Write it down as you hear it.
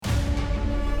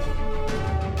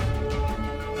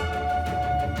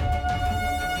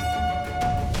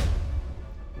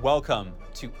Welcome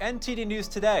to NTD News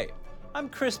Today. I'm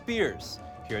Chris Beers.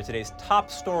 Here are today's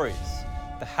top stories.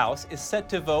 The House is set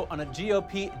to vote on a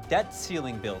GOP debt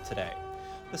ceiling bill today.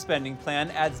 The spending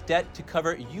plan adds debt to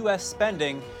cover U.S.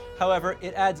 spending. However,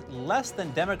 it adds less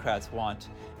than Democrats want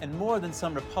and more than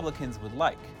some Republicans would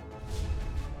like.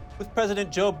 With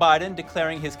President Joe Biden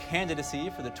declaring his candidacy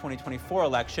for the 2024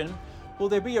 election, will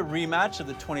there be a rematch of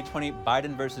the 2020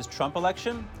 Biden versus Trump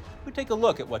election? We take a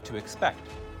look at what to expect.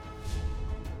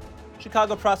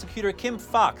 Chicago prosecutor Kim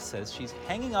Foxx says she's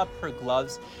hanging up her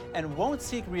gloves and won't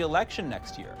seek re-election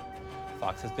next year.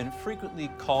 Foxx has been frequently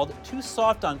called too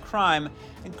soft on crime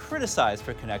and criticized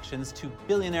for connections to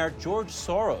billionaire George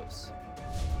Soros.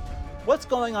 What's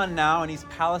going on now in East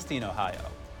Palestine, Ohio?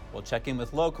 We'll check in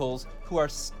with locals who are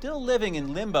still living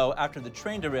in limbo after the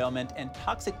train derailment and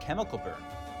toxic chemical burn.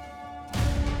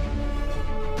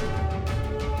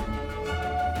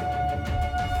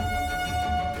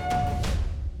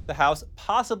 The House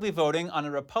possibly voting on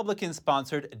a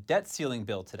Republican-sponsored debt ceiling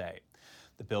bill today.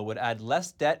 The bill would add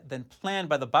less debt than planned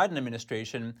by the Biden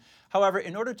administration. However,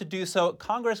 in order to do so,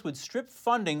 Congress would strip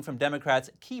funding from Democrats'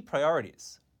 key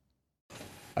priorities.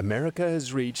 America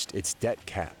has reached its debt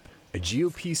cap. A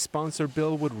GOP-sponsored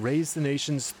bill would raise the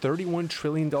nation's $31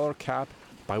 trillion cap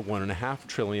by $1.5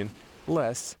 trillion,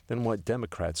 less than what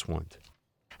Democrats want.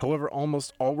 However,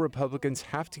 almost all Republicans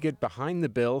have to get behind the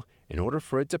bill in order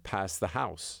for it to pass the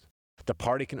House. The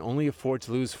party can only afford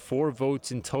to lose 4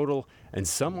 votes in total, and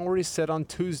some already said on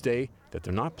Tuesday that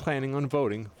they're not planning on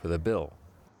voting for the bill.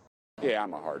 Yeah,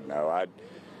 I'm a hard no.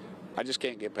 I just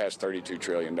can't get past $32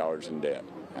 trillion in debt.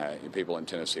 People in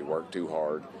Tennessee work too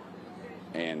hard,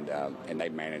 and they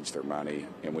manage their money,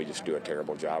 and we just do a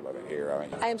terrible job of it here.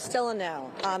 I am still a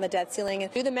no on the debt ceiling.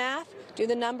 Do the math, do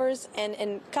the numbers,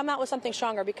 and come out with something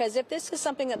stronger, because if this is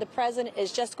something that the president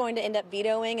is just going to end up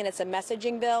vetoing and it's a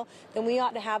messaging bill, then we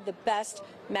ought to have the best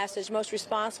message, most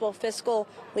responsible, fiscally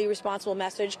responsible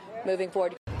message moving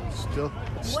forward.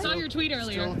 Saw your tweet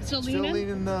earlier. Still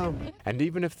leaning no. And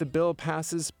even if the bill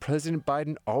passes, President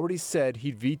Biden already said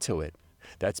he'd veto it.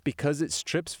 That's because it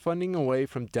strips funding away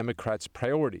from Democrats'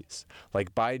 priorities,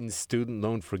 like Biden's student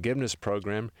loan forgiveness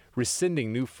program,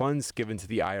 rescinding new funds given to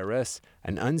the IRS,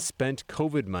 and unspent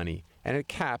COVID money, and it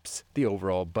caps the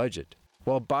overall budget.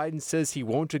 While Biden says he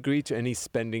won't agree to any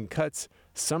spending cuts,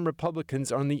 some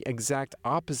Republicans are on the exact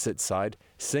opposite side,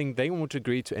 saying they won't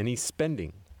agree to any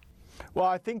spending. Well,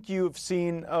 I think you've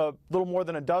seen a little more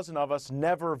than a dozen of us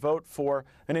never vote for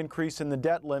an increase in the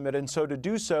debt limit, and so to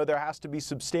do so, there has to be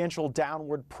substantial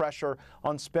downward pressure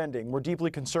on spending. We're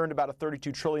deeply concerned about a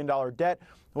 $32 trillion debt,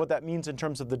 what that means in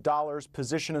terms of the dollar's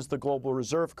position as the global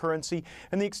reserve currency,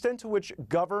 and the extent to which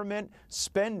government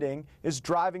spending is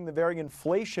driving the very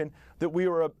inflation that we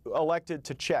were elected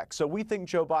to check. So we think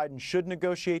Joe Biden should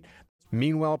negotiate.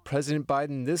 Meanwhile, President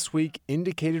Biden this week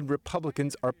indicated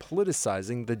Republicans are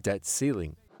politicizing the debt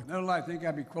ceiling. I think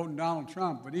I'd be quoting Donald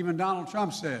Trump, but even Donald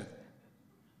Trump said,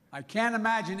 I can't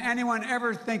imagine anyone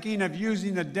ever thinking of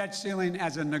using the debt ceiling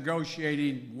as a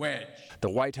negotiating wedge. The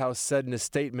White House said in a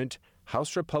statement,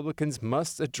 House Republicans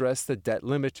must address the debt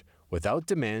limit without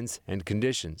demands and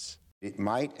conditions. It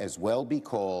might as well be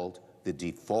called the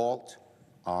Default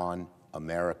on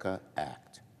America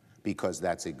Act, because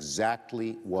that's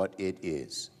exactly what it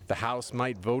is. The House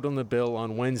might vote on the bill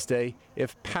on Wednesday.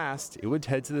 If passed, it would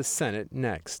head to the Senate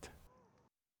next.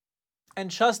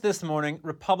 And just this morning,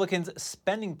 Republicans'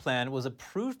 spending plan was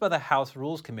approved by the House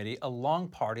Rules Committee along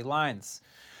party lines.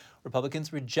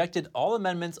 Republicans rejected all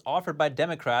amendments offered by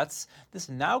Democrats. This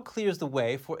now clears the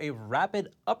way for a rapid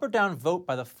up or down vote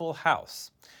by the full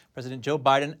House. President Joe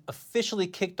Biden officially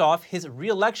kicked off his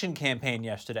re-election campaign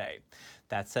yesterday.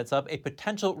 That sets up a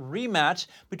potential rematch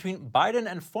between Biden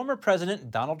and former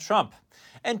President Donald Trump.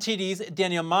 NTD's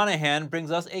Daniel Monahan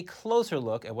brings us a closer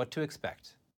look at what to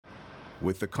expect.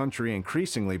 With the country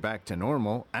increasingly back to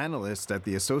normal, analysts at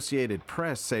the Associated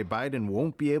Press say Biden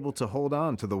won't be able to hold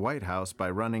on to the White House by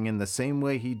running in the same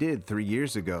way he did 3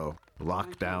 years ago.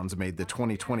 Lockdowns made the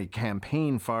 2020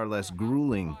 campaign far less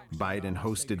grueling. Biden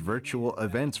hosted virtual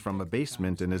events from a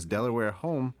basement in his Delaware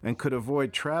home and could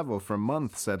avoid travel for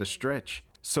months at a stretch.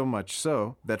 So much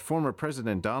so that former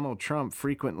President Donald Trump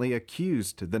frequently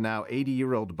accused the now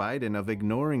 80-year-old Biden of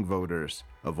ignoring voters.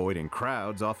 Avoiding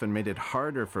crowds often made it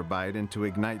harder for Biden to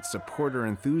ignite supporter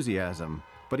enthusiasm.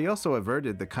 But he also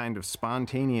averted the kind of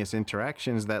spontaneous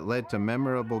interactions that led to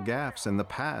memorable gaffes in the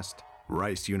past.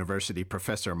 Rice University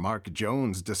professor Mark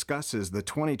Jones discusses the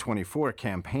 2024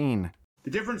 campaign.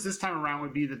 The difference this time around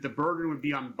would be that the burden would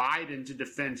be on Biden to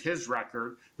defend his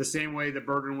record, the same way the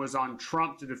burden was on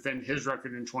Trump to defend his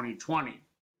record in 2020.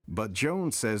 But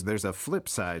Jones says there's a flip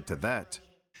side to that.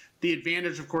 The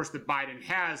advantage, of course, that Biden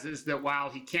has is that while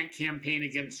he can't campaign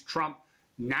against Trump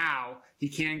now, he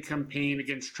can campaign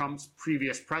against Trump's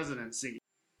previous presidency.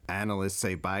 Analysts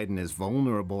say Biden is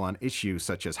vulnerable on issues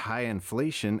such as high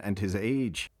inflation and his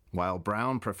age, while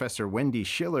Brown professor Wendy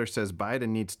Schiller says Biden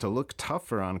needs to look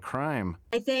tougher on crime.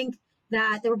 I think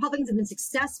that the Republicans have been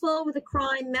successful with the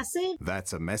crime message.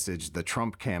 That's a message the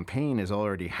Trump campaign is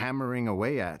already hammering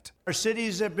away at. Our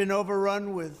cities have been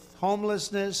overrun with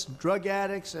homelessness, drug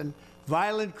addicts, and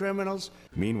violent criminals.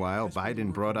 Meanwhile,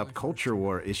 Biden brought up culture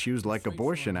war issues like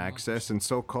abortion access and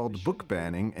so-called book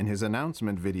banning in his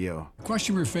announcement video. The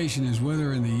question we're facing is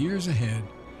whether in the years ahead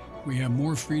we have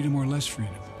more freedom or less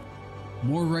freedom,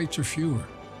 more rights or fewer.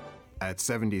 At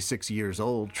 76 years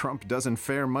old, Trump doesn't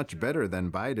fare much better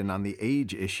than Biden on the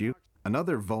age issue.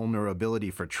 Another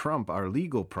vulnerability for Trump are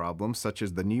legal problems such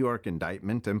as the New York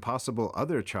indictment and possible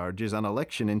other charges on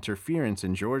election interference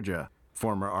in Georgia.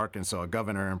 Former Arkansas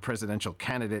governor and presidential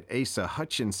candidate Asa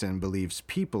Hutchinson believes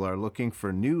people are looking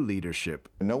for new leadership.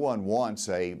 No one wants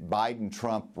a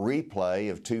Biden-Trump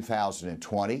replay of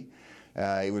 2020.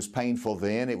 It was painful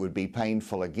then, it would be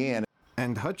painful again.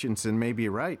 And Hutchinson may be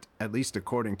right, at least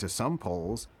according to some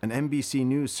polls. An NBC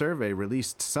News survey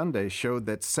released Sunday showed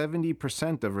that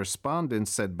 70% of respondents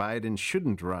said Biden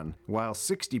shouldn't run, while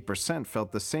 60%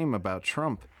 felt the same about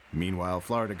Trump. Meanwhile,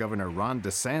 Florida Governor Ron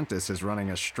DeSantis is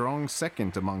running a strong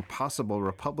second among possible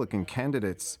Republican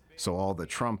candidates, so all the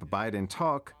Trump-Biden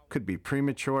talk could be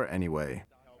premature anyway.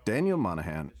 Daniel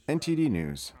Monahan, NTD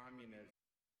News.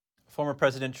 Former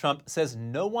President Trump says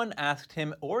no one asked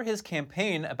him or his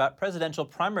campaign about presidential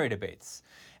primary debates,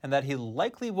 and that he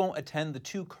likely won't attend the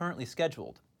two currently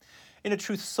scheduled. In a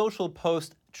Truth Social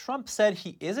post, Trump said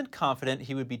he isn't confident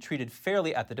he would be treated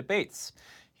fairly at the debates.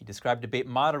 He described debate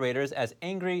moderators as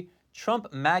angry,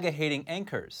 Trump MAGA-hating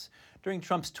anchors. During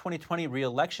Trump's 2020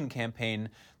 re-election campaign,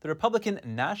 the Republican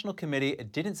National Committee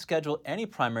didn't schedule any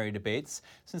primary debates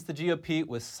since the GOP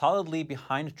was solidly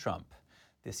behind Trump.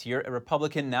 This year, a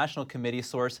Republican National Committee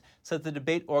source said the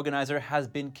debate organizer has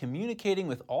been communicating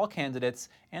with all candidates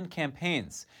and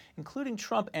campaigns, including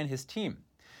Trump and his team.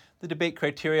 The debate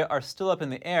criteria are still up in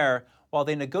the air while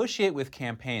they negotiate with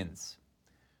campaigns.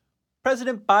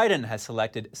 President Biden has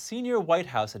selected senior White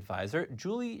House advisor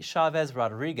Julie Chavez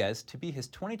Rodriguez to be his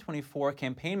 2024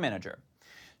 campaign manager.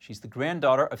 She's the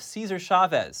granddaughter of Cesar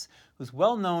Chavez, who's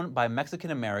well known by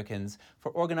Mexican Americans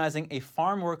for organizing a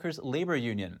farm workers' labor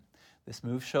union. This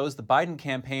move shows the Biden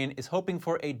campaign is hoping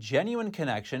for a genuine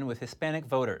connection with Hispanic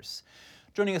voters.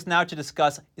 Joining us now to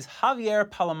discuss is Javier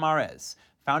Palomares,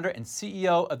 founder and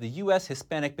CEO of the U.S.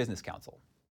 Hispanic Business Council.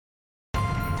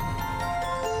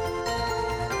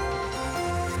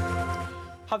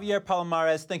 Javier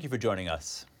Palomares, thank you for joining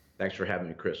us. Thanks for having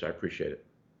me, Chris. I appreciate it.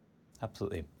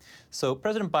 Absolutely. So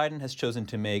President Biden has chosen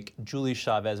to make Julie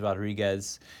Chavez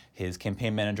Rodriguez his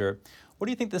campaign manager. What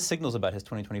do you think this signals about his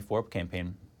 2024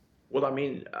 campaign? Well, I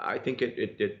mean, I think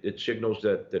it signals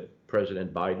that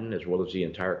President Biden, as well as the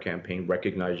entire campaign,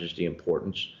 recognizes the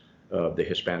importance of the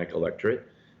Hispanic electorate.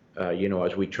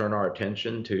 As we turn our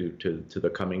attention to the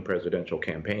coming presidential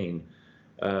campaign,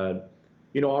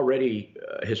 already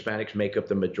Hispanics make up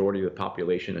the majority of the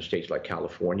population in states like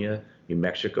California, New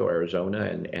Mexico, Arizona,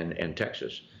 and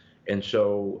Texas. And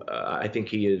so I think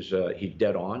he's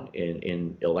dead on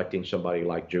in electing somebody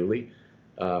like Julie.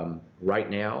 Right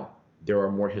now, there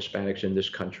are more Hispanics in this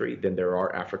country than there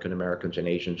are African Americans and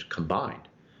Asians combined.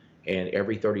 And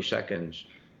every 30 seconds,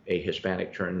 a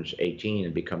Hispanic turns 18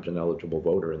 and becomes an eligible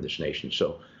voter in this nation.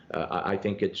 So I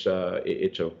think it's a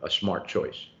smart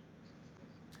choice.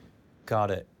 Got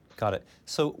it.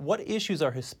 So what issues are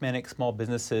Hispanic small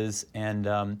businesses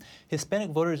and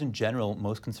Hispanic voters in general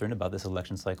most concerned about this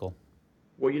election cycle?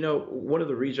 Well, one of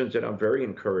the reasons that I'm very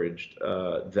encouraged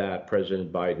that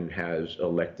President Biden has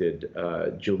elected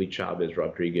Julie Chavez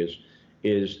Rodriguez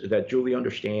is that Julie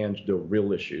understands the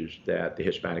real issues that the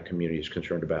Hispanic community is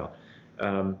concerned about.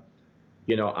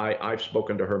 I've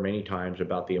spoken to her many times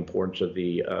about the importance of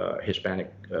the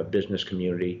Hispanic business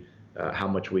community, how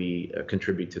much we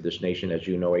contribute to this nation, as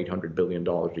you know, $800 billion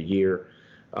a year.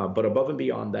 But above and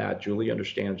beyond that, Julie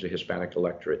understands the Hispanic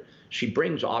electorate. She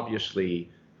brings, obviously,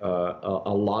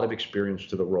 a lot of experience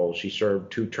to the role. She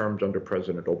served 2 terms under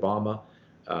President Obama.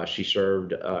 She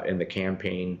served in the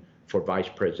campaign for Vice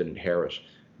President Harris.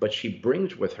 But she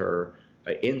brings with her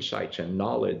insights and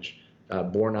knowledge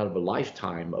born out of a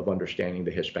lifetime of understanding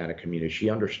the Hispanic community. She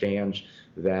understands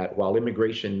that while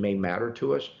immigration may matter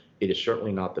to us, it is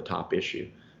certainly not the top issue.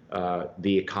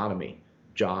 The economy,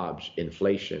 jobs,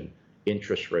 inflation,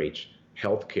 interest rates,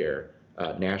 healthcare,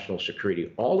 national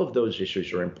security, all of those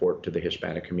issues are important to the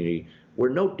Hispanic community, We're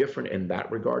no different in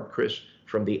that regard, Chris,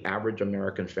 from the average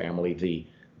American family.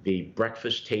 The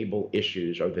breakfast table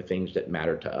issues are the things that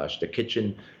matter to us. The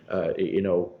kitchen,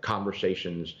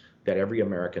 conversations that every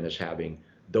American is having,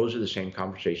 those are the same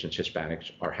conversations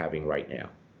Hispanics are having right now.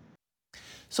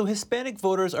 So Hispanic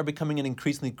voters are becoming an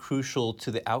increasingly crucial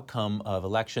to the outcome of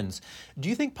elections. Do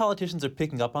you think politicians are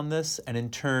picking up on this and in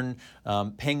turn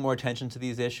paying more attention to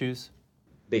these issues?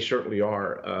 They certainly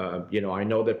are. I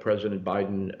know that President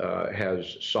Biden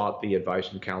has sought the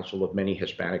advice and counsel of many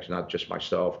Hispanics, not just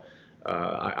myself.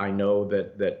 I know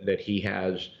that he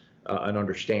has an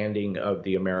understanding of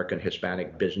the American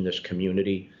Hispanic business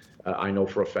community. I know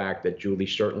for a fact that Julie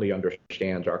certainly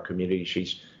understands our community.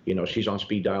 She's on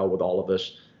speed dial with all of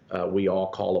us. We all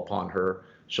call upon her.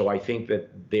 So I think that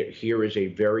here is a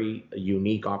very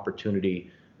unique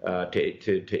opportunity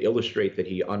to illustrate that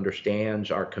he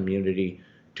understands our community,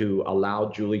 to allow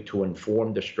Julie to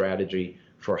inform the strategy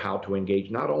for how to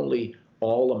engage not only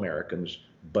all Americans,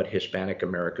 but Hispanic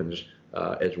Americans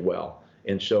as well.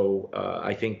 And so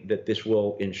I think that this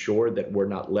will ensure that we're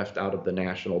not left out of the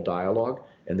national dialogue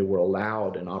and that we're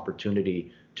allowed an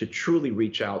opportunity to truly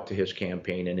reach out to his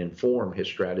campaign and inform his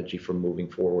strategy for moving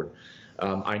forward.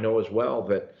 I know as well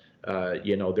that,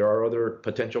 there are other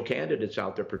potential candidates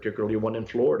out there, particularly one in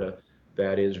Florida,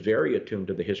 that is very attuned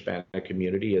to the Hispanic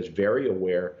community, is very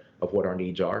aware of what our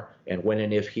needs are. And when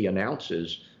and if he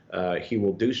announces, he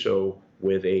will do so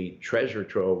with a treasure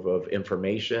trove of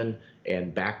information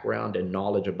and background and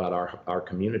knowledge about our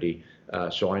community.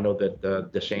 So I know that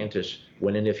DeSantis,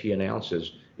 when and if he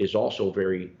announces, is also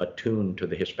very attuned to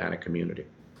the Hispanic community.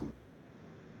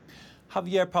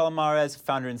 Javier Palomares,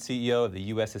 founder and CEO of the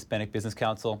U.S. Hispanic Business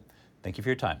Council, thank you for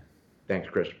your time. Thanks,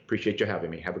 Chris. Appreciate you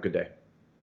having me. Have a good day.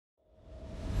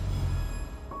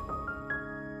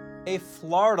 A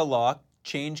Florida law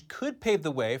change could pave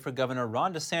the way for Governor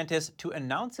Ron DeSantis to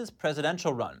announce his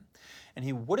presidential run, and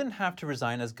he wouldn't have to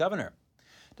resign as governor.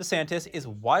 DeSantis is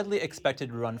widely expected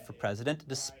to run for president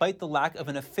despite the lack of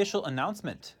an official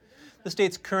announcement. The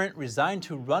state's current resign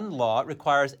to run law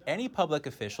requires any public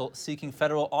official seeking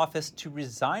federal office to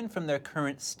resign from their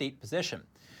current state position.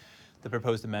 The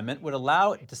proposed amendment would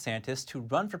allow DeSantis to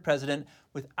run for president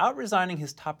without resigning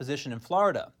his top position in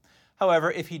Florida.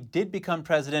 However, if he did become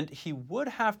president, he would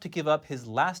have to give up his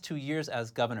last 2 years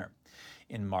as governor.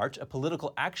 In March, a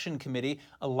political action committee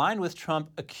aligned with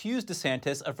Trump accused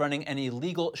DeSantis of running an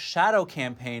illegal shadow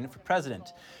campaign for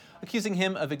president, accusing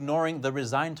him of ignoring the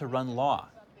resign to run law.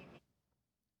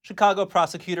 Chicago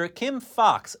prosecutor Kim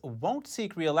Foxx won't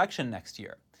seek re-election next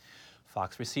year.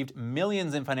 Foxx received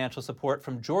millions in financial support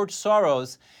from George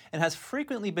Soros and has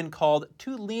frequently been called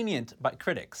too lenient by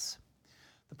critics.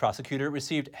 The prosecutor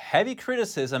received heavy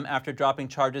criticism after dropping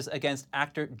charges against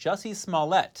actor Jussie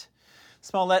Smollett.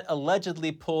 Smollett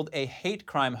allegedly pulled a hate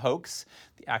crime hoax.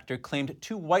 The actor claimed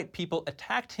 2 white people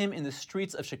attacked him in the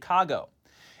streets of Chicago.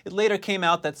 It later came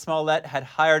out that Smollett had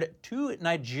hired 2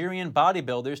 Nigerian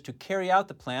bodybuilders to carry out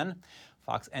the plan.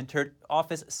 Foxx entered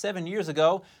office 7 years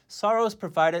ago. Soros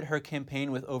provided her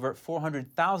campaign with over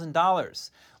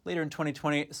 $400,000. Later in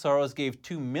 2020, Soros gave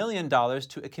 $2 million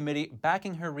to a committee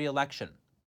backing her re-election.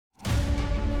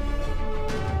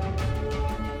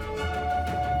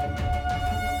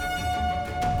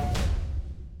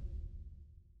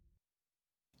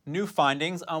 New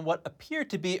findings on what appeared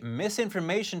to be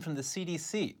misinformation from the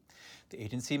CDC. The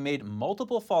agency made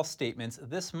multiple false statements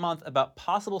this month about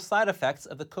possible side effects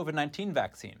of the COVID-19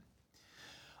 vaccine.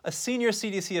 A senior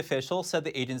CDC official said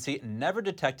the agency never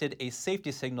detected a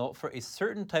safety signal for a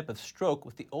certain type of stroke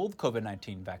with the old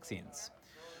COVID-19 vaccines.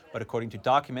 But according to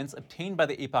documents obtained by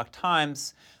the Epoch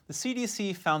Times, the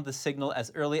CDC found the signal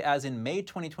as early as in May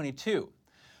 2022.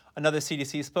 Another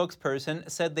CDC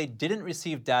spokesperson said they didn't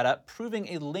receive data proving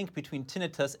a link between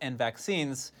tinnitus and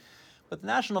vaccines, but the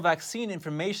National Vaccine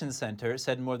Information Center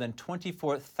said more than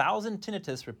 24,000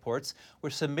 tinnitus reports were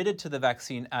submitted to the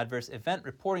Vaccine Adverse Event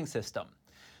Reporting System.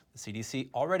 The CDC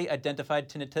already identified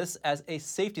tinnitus as a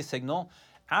safety signal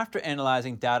after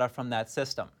analyzing data from that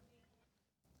system.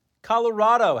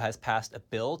 Colorado has passed a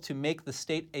bill to make the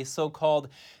state a so-called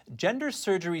gender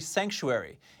surgery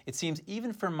sanctuary, it seems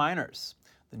even for minors.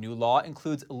 The new law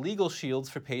includes legal shields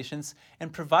for patients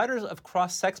and providers of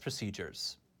cross-sex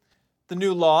procedures. The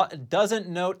new law doesn't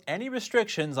note any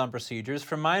restrictions on procedures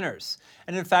for minors,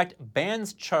 and in fact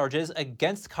bans charges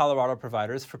against Colorado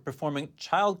providers for performing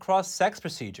child cross-sex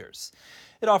procedures.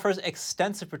 It offers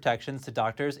extensive protections to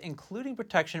doctors, including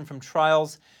protection from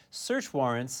trials, search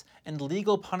warrants, and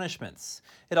legal punishments.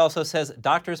 It also says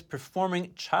doctors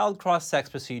performing child cross-sex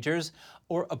procedures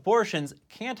or abortions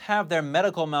can't have their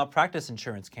medical malpractice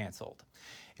insurance canceled.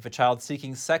 If a child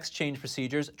seeking sex change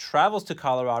procedures travels to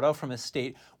Colorado from a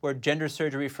state where gender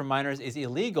surgery for minors is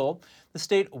illegal, the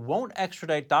state won't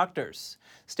extradite doctors.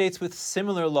 States with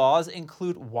similar laws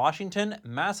include Washington,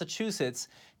 Massachusetts,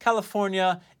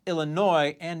 California,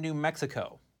 Illinois, and New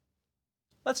Mexico.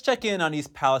 Let's check in on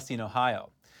East Palestine,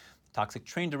 Ohio. The toxic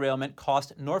train derailment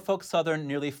cost Norfolk Southern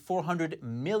nearly $400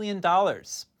 million.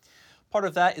 Part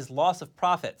of that is loss of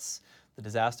profits. The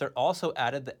disaster also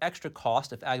added the extra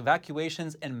cost of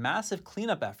evacuations and massive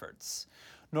cleanup efforts.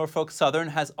 Norfolk Southern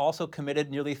has also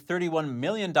committed nearly $31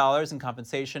 million in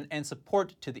compensation and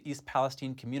support to the East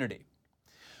Palestine community.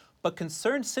 But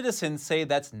concerned citizens say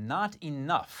that's not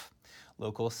enough.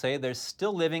 Locals say they're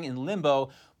still living in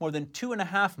limbo more than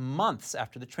 2.5 months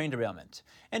after the train derailment.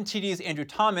 NTD's Andrew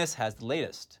Thomas has the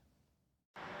latest.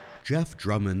 Jeff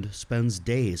Drummond spends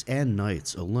days and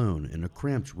nights alone in a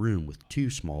cramped room with 2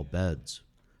 small beds.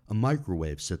 A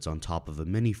microwave sits on top of a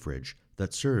mini fridge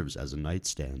that serves as a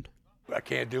nightstand. I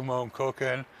can't do my own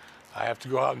cooking. I have to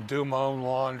go out and do my own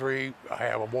laundry. I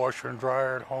have a washer and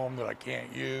dryer at home that I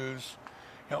can't use.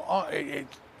 You know,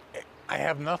 I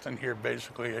have nothing here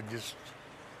basically, just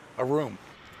a room.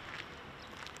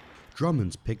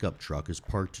 Drummond's pickup truck is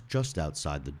parked just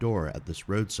outside the door at this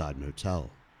roadside motel.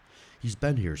 He's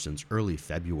been here since early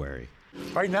February.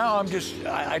 Right now,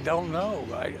 I don't know.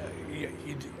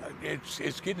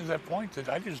 It's getting to that point that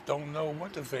I just don't know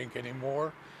what to think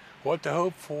anymore, what to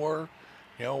hope for,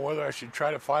 you know, whether I should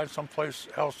try to find someplace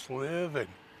else to live.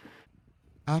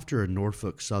 After a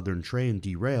Norfolk Southern train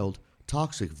derailed,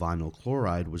 toxic vinyl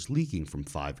chloride was leaking from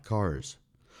 5 cars.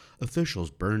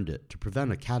 Officials burned it to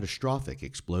prevent a catastrophic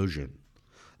explosion.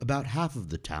 About half of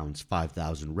the town's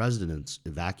 5,000 residents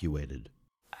evacuated.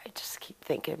 I just keep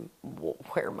thinking,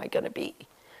 where am I going to be?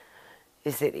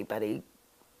 Is anybody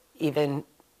even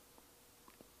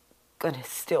going to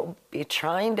still be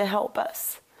trying to help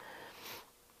us?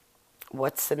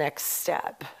 What's the next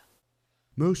step?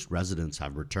 Most residents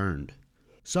have returned.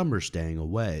 Some are staying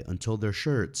away until they're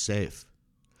sure it's safe.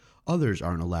 Others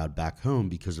aren't allowed back home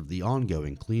because of the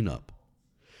ongoing cleanup.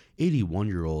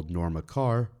 81-year-old Norma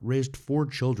Carr raised 4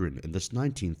 children in this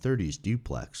 1930s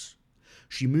duplex.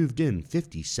 She moved in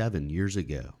 57 years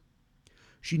ago.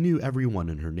 She knew everyone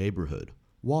in her neighborhood,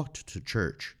 walked to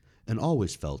church, and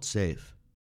always felt safe.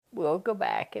 We'll go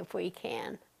back if we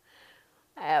can.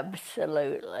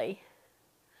 Absolutely.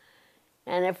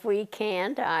 And if we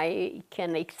can't, I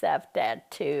can accept that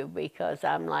too, because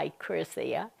I'm like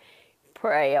Chrissy. I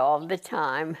pray all the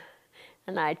time,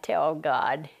 and I tell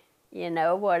God, you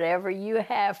know, whatever you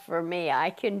have for me, I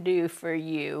can do for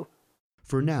you.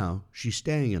 For now, she's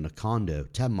staying in a condo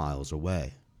 10 miles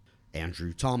away.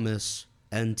 Andrew Thomas,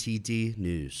 NTD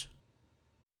News.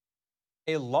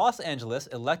 A Los Angeles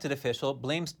elected official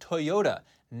blames Toyota,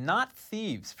 not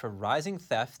thieves, for rising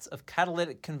thefts of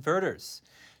catalytic converters.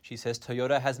 She says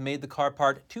Toyota has made the car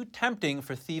part too tempting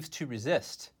for thieves to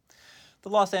resist. The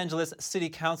Los Angeles City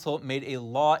Council made a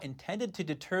law intended to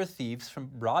deter thieves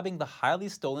from robbing the highly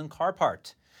stolen car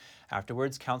part.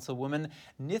 Afterwards, Councilwoman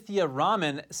Nithya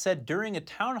Raman said during a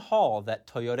town hall that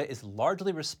Toyota is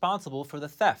largely responsible for the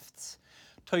thefts.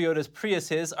 Toyota's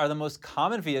Priuses are the most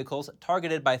common vehicles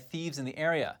targeted by thieves in the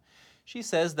area. She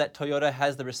says that Toyota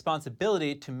has the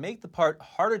responsibility to make the part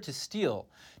harder to steal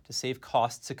to save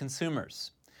costs to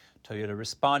consumers. Toyota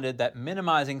responded that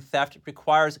minimizing theft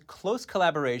requires close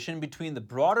collaboration between the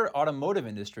broader automotive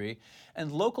industry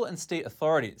and local and state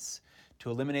authorities to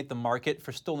eliminate the market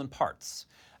for stolen parts.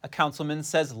 A councilman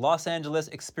says Los Angeles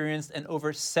experienced an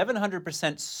over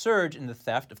 700% surge in the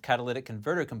theft of catalytic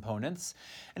converter components,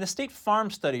 and a State Farm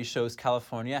study shows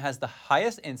California has the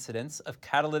highest incidence of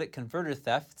catalytic converter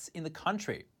thefts in the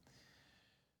country.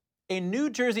 A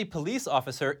New Jersey police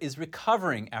officer is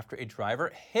recovering after a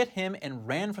driver hit him and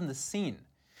ran from the scene.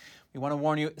 We want to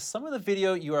warn you, some of the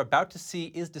video you are about to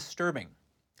see is disturbing.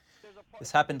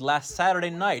 This happened last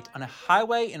Saturday night on a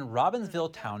highway in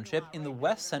Robbinsville Township in the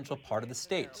west central part of the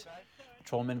state.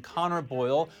 Patrolman Connor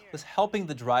Boyle was helping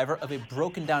the driver of a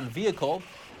broken-down vehicle.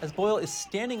 As Boyle is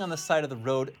standing on the side of the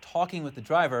road talking with the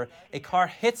driver, a car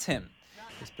hits him,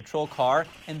 his patrol car,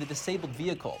 and the disabled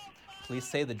vehicle. Police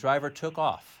say the driver took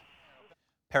off.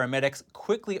 Paramedics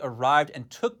quickly arrived and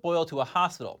took Boyle to a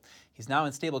hospital. He's now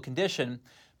in stable condition.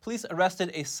 Police arrested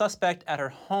a suspect at her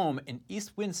home in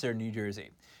East Windsor, New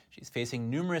Jersey. She's facing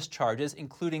numerous charges,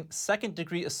 including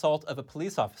second-degree assault of a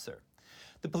police officer.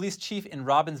 The police chief in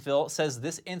Robbinsville says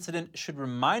this incident should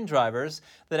remind drivers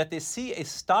that if they see a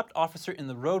stopped officer in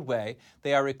the roadway,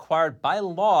 they are required by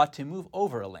law to move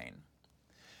over a lane.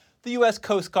 The U.S.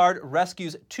 Coast Guard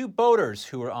rescues 2 boaters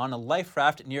who were on a life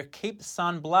raft near Cape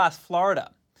San Blas,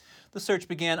 Florida. The search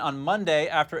began on Monday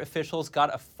after officials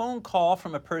got a phone call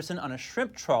from a person on a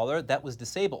shrimp trawler that was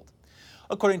disabled.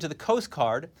 According to the Coast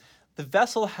Guard, the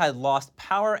vessel had lost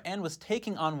power and was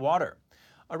taking on water.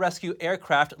 A rescue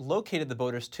aircraft located the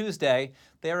boaters Tuesday.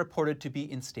 They are reported to be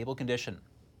in stable condition.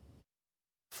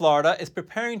 Florida is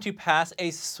preparing to pass a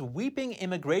sweeping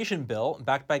immigration bill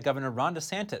backed by Governor Ron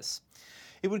DeSantis.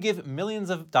 It would give millions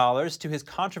of dollars to his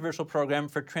controversial program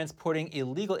for transporting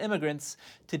illegal immigrants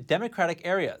to Democratic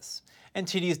areas.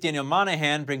 NTD's Daniel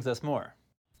Monahan brings us more.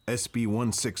 SB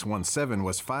 1617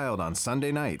 was filed on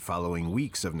Sunday night following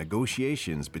weeks of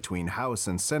negotiations between House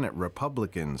and Senate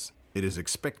Republicans. It is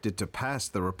expected to pass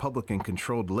the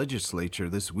Republican-controlled legislature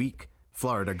this week.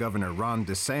 Florida Governor Ron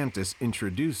DeSantis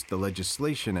introduced the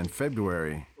legislation in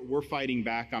February. We're fighting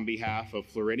back on behalf of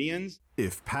Floridians.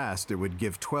 If passed, it would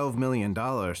give $12 million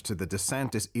to the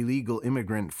DeSantis Illegal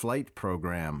Immigrant Flight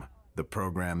Program. The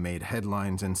program made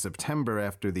headlines in September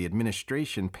after the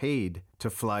administration paid to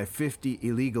fly 50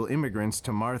 illegal immigrants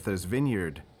to Martha's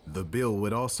Vineyard. The bill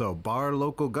would also bar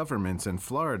local governments in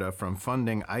Florida from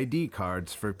funding ID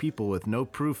cards for people with no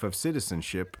proof of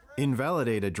citizenship,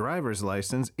 invalidate a driver's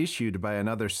license issued by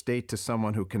another state to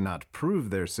someone who cannot prove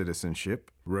their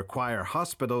citizenship, require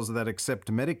hospitals that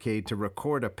accept Medicaid to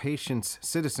record a patient's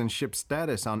citizenship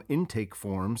status on intake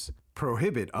forms,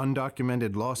 prohibit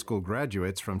undocumented law school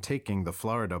graduates from taking the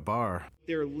Florida bar.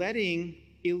 They're letting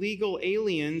illegal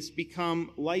aliens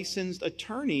become licensed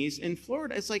attorneys in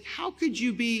Florida. It's like, how could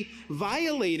you be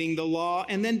violating the law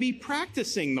and then be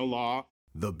practicing the law?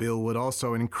 The bill would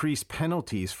also increase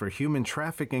penalties for human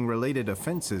trafficking-related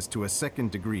offenses to a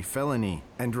second-degree felony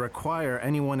and require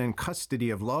anyone in custody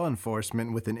of law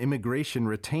enforcement with an immigration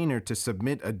retainer to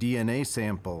submit a DNA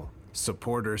sample.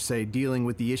 Supporters say dealing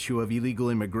with the issue of illegal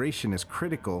immigration is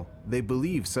critical. They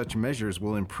believe such measures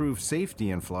will improve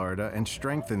safety in Florida and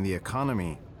strengthen the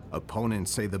economy.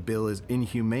 Opponents say the bill is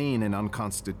inhumane and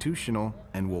unconstitutional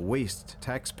and will waste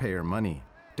taxpayer money.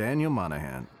 Daniel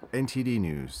Monahan, NTD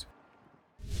News.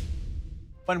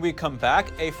 When we come back,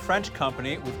 a French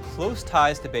company with close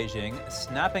ties to Beijing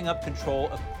snapping up control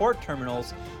of port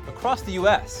terminals across the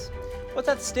U.S. What's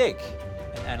at stake?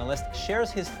 An analyst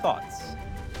shares his thoughts.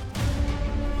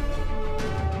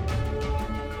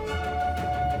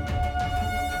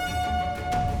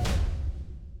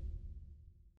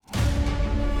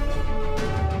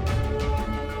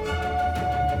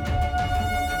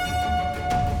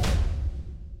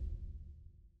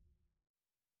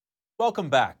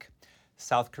 Welcome back.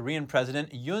 South Korean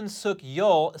President Yoon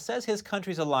Suk-yeol says his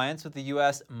country's alliance with the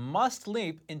U.S. must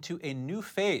leap into a new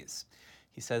phase.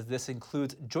 He says this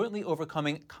includes jointly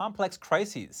overcoming complex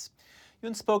crises.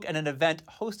 Yoon spoke at an event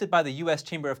hosted by the U.S.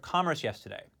 Chamber of Commerce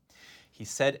yesterday. He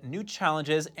said new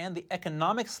challenges and the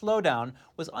economic slowdown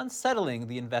was unsettling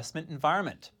the investment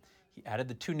environment. He added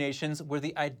the two nations were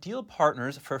the ideal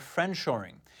partners for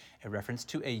friendshoring, a reference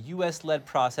to a U.S.-led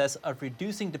process of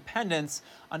reducing dependence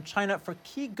on China for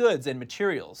key goods and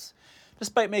materials.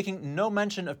 Despite making no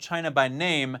mention of China by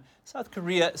name, South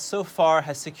Korea so far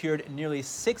has secured nearly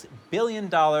 $6 billion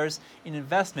in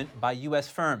investment by U.S.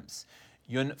 firms.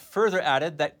 Yoon further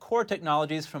added that core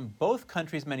technologies from both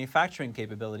countries' manufacturing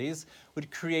capabilities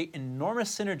would create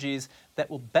enormous synergies that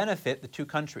will benefit the two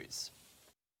countries.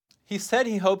 He said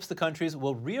he hopes the countries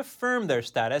will reaffirm their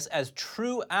status as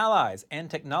true allies and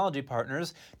technology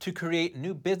partners to create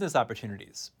new business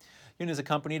opportunities. Yoon is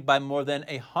accompanied by more than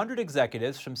 100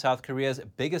 executives from South Korea's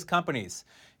biggest companies,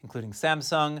 including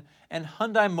Samsung and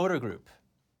Hyundai Motor Group.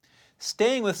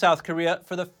 Staying with South Korea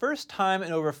for the first time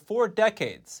in over 4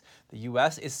 decades, the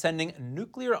U.S. is sending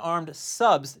nuclear-armed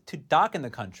subs to dock in the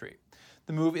country.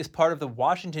 The move is part of the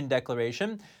Washington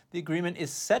Declaration. The agreement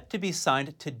is set to be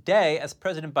signed today as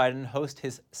President Biden hosts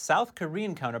his South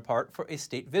Korean counterpart for a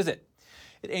state visit.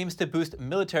 It aims to boost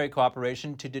military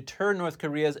cooperation to deter North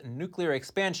Korea's nuclear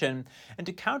expansion and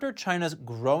to counter China's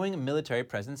growing military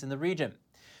presence in the region.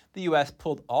 The U.S.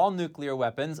 pulled all nuclear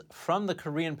weapons from the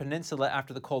Korean peninsula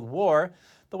after the Cold War.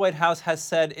 The White House has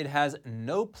said it has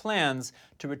no plans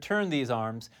to return these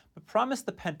arms, but promised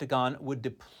the Pentagon would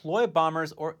deploy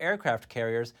bombers or aircraft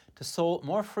carriers to Seoul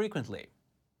more frequently.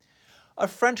 A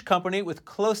French company with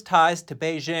close ties to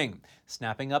Beijing,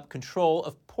 snapping up control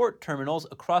of port terminals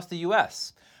across the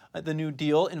U.S. The new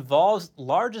deal involves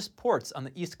largest ports on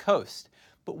the East Coast.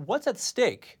 But what's at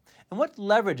stake? And what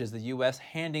leverage is the U.S.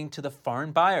 handing to the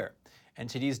foreign buyer?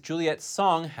 NTD's Juliette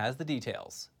Song has the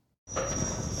details.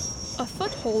 A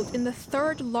foothold in the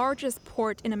third largest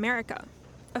port in America.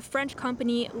 A French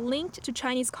company linked to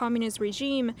Chinese communist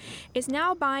regime is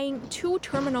now buying 2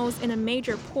 terminals in a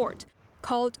major port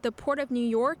called the Port of New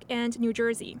York and New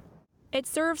Jersey. It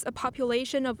serves a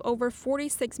population of over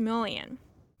 46 million.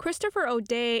 Christopher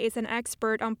O'Day is an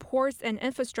expert on ports and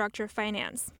infrastructure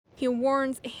finance. He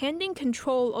warns handing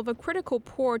control of a critical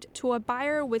port to a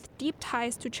buyer with deep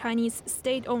ties to Chinese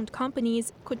state-owned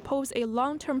companies could pose a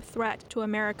long-term threat to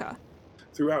America.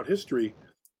 Throughout history,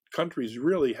 countries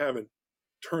really haven't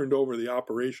turned over the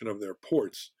operation of their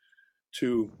ports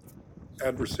to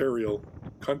adversarial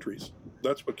countries.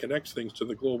 That's what connects things to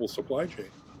the global supply chain.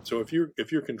 So if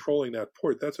you're controlling that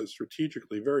port, that's a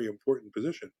strategically very important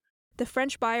position. The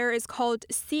French buyer is called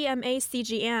CMA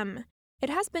CGM. It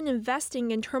has been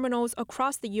investing in terminals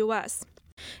across the U.S.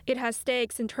 It has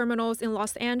stakes in terminals in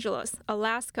Los Angeles,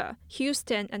 Alaska,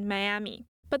 Houston, and Miami.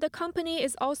 But the company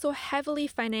is also heavily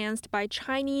financed by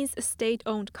Chinese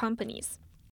state-owned companies.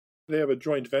 They have a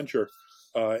joint venture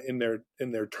in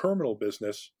their terminal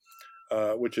business,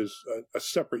 which is a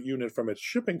separate unit from its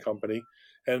shipping company,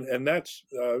 and that's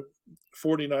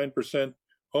 49%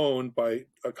 owned by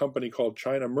a company called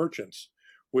China Merchants,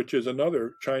 which is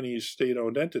another Chinese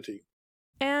state-owned entity.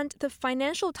 And the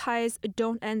financial ties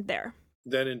don't end there.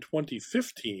 Then in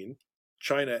 2015,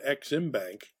 China Exim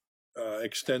Bank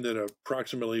extended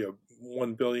approximately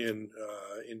 $1 billion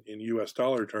in U.S.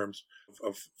 dollar terms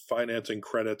of financing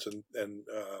credits and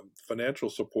financial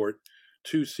support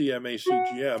to CMA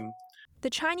CGM. The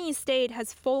Chinese state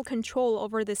has full control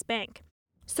over this bank.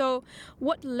 So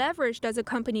what leverage does a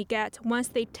company get once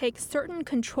they take certain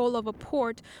control of a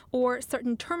port or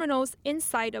certain terminals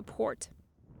inside a port?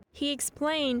 He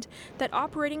explained that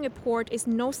operating a port is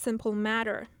no simple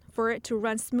matter. For it to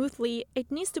run smoothly,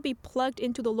 it needs to be plugged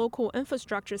into the local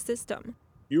infrastructure system.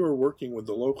 You are working with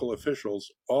the local officials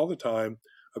all the time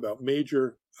about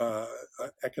major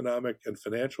economic and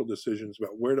financial decisions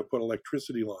about where to put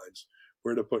electricity lines,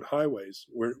 where to put highways,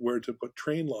 where to put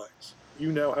train lines.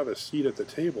 You now have a seat at the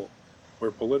table where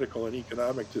political and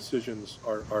economic decisions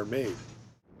are made.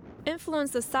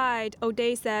 Influence aside,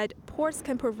 O'Day said ports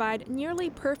can provide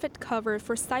nearly perfect cover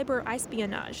for cyber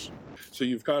espionage. So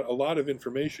you've got a lot of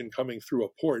information coming through a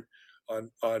port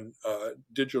on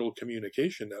digital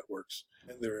communication networks.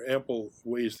 And there are ample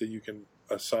ways that you can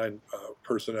assign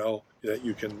personnel, that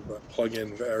you can plug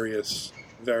in various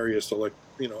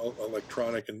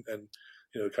electronic and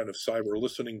kind of cyber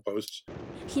listening posts.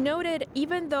 He noted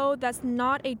even though that's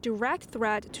not a direct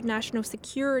threat to national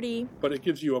security, but it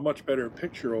gives you a much better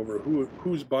picture over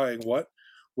who's buying what,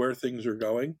 where things are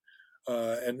going,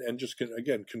 and just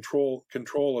control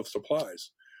of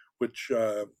supplies, which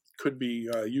could be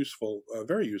useful,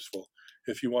 very useful,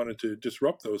 if you wanted to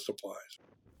disrupt those supplies.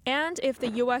 And if the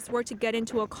U.S. were to get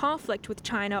into a conflict with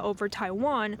China over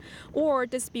Taiwan or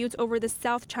disputes over the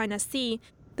South China Sea,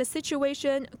 the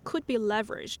situation could be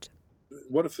leveraged.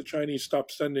 What if the Chinese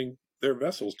stop sending their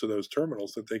vessels to those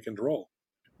terminals that they control?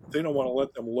 They don't want to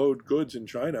let them load goods in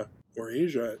China or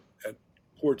Asia at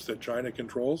ports that China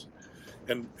controls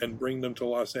and bring them to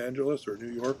Los Angeles or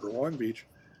New York or Long Beach.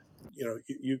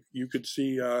 You could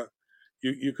see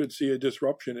a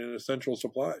disruption in essential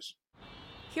supplies.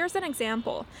 Here's an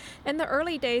example. In the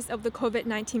early days of the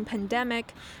COVID-19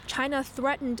 pandemic, China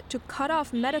threatened to cut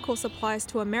off medical supplies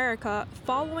to America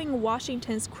following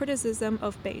Washington's criticism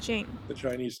of Beijing. The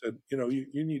Chinese said,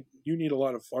 you need a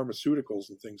lot of pharmaceuticals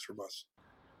and things from us.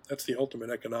 That's the ultimate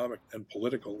economic and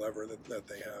political lever that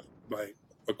they have by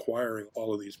acquiring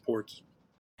all of these ports.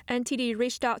 NTD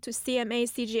reached out to CMA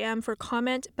CGM for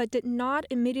comment but did not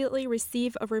immediately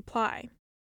receive a reply.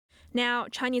 Now,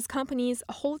 Chinese companies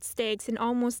hold stakes in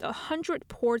almost 100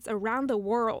 ports around the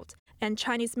world, and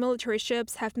Chinese military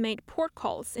ships have made port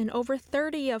calls in over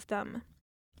 30 of them.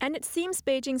 And it seems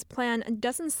Beijing's plan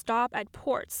doesn't stop at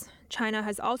ports. China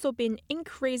has also been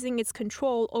increasing its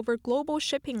control over global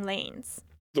shipping lanes.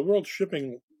 The world's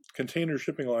container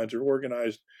shipping lines are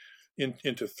organized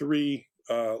into three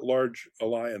large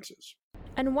alliances.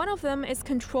 And one of them is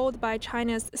controlled by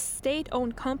China's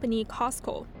state-owned company,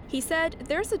 COSCO. He said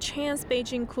there's a chance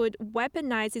Beijing could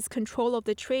weaponize its control of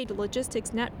the trade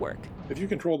logistics network. If you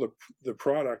control the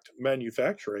product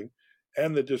manufacturing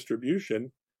and the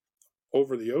distribution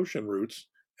over the ocean routes,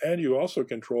 and you also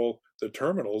control the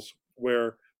terminals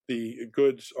where the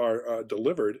goods are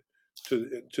delivered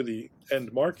to the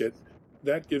end market,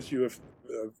 that gives you a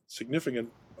significant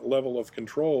level of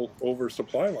control over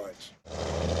supply lines.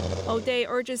 O'Day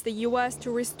urges the U.S.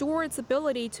 to restore its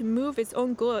ability to move its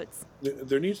own goods.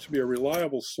 There needs to be a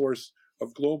reliable source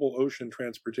of global ocean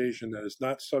transportation that is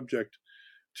not subject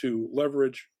to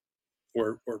leverage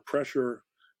or pressure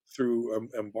through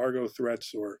embargo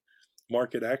threats or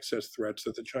market access threats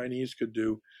that the Chinese could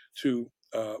do to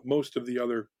most of the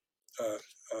other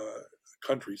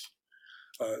countries.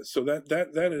 So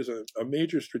that is a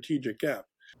major strategic gap.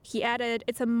 He added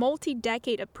it's a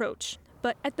multi-decade approach,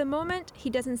 but at the moment, he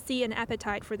doesn't see an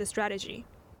appetite for the strategy.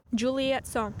 Juliette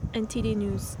Song, NTD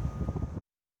News.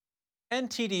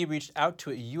 NTD reached out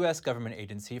to a U.S. government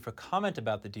agency for comment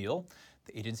about the deal.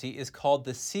 The agency is called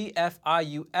the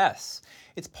CFIUS.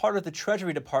 It's part of the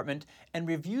Treasury Department and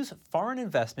reviews foreign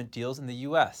investment deals in the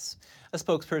U.S. A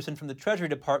spokesperson from the Treasury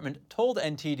Department told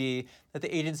NTD that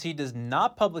the agency does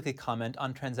not publicly comment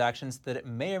on transactions that it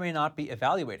may or may not be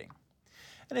evaluating.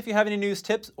 And if you have any news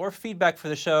tips or feedback for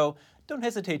the show, don't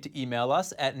hesitate to email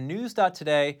us at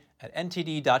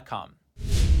news.today@ntd.com.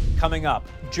 Coming up,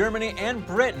 Germany and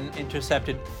Britain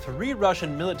intercepted 3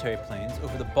 Russian military planes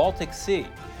over the Baltic Sea,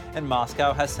 and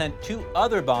Moscow has sent 2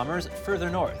 other bombers further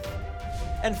north.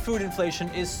 And food inflation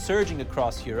is surging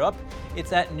across Europe.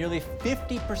 It's at nearly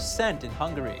 50% in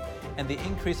Hungary, and the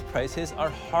increased prices are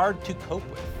hard to cope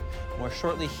with. More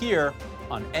shortly here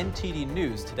on NTD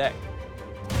News Today.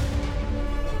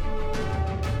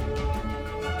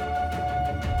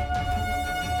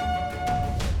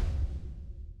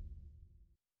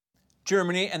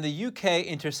 Germany and the UK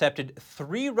intercepted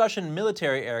 3 Russian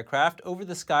military aircraft over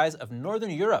the skies of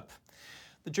northern Europe.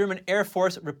 The German Air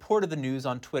Force reported the news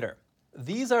on Twitter.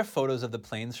 These are photos of the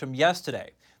planes from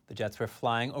yesterday. The jets were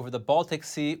flying over the Baltic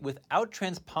Sea without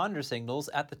transponder signals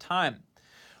at the time.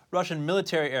 Russian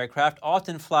military aircraft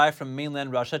often fly from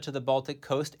mainland Russia to the Baltic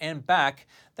coast and back.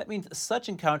 That means such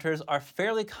encounters are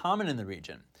fairly common in the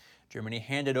region. Germany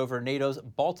handed over NATO's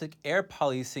Baltic air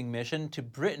policing mission to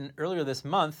Britain earlier this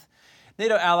month.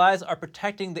 NATO allies are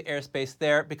protecting the airspace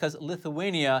there because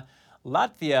Lithuania,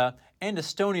 Latvia, and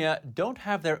Estonia don't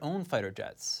have their own fighter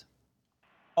jets.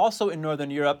 Also in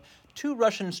northern Europe, 2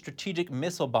 Russian strategic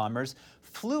missile bombers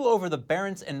flew over the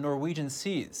Barents and Norwegian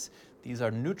seas. These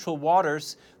are neutral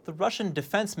waters. The Russian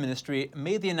Defense Ministry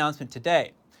made the announcement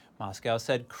today. Moscow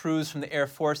said crews from the Air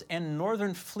Force and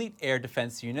Northern Fleet air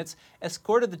defense units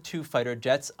escorted the 2 fighter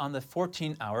jets on the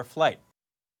 14-hour flight.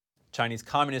 Chinese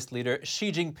Communist leader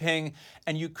Xi Jinping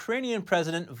and Ukrainian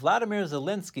President Vladimir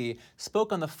Zelenskyy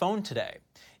spoke on the phone today.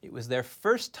 It was their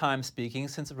first time speaking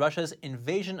since Russia's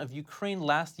invasion of Ukraine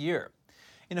last year.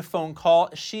 In a phone call,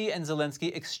 Xi and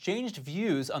Zelenskyy exchanged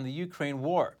views on the Ukraine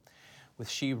war, with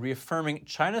Xi reaffirming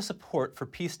China's support for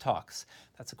peace talks.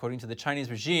 That's according to the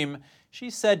Chinese regime. Xi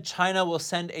said China will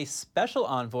send a special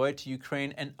envoy to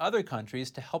Ukraine and other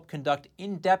countries to help conduct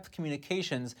in-depth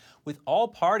communications with all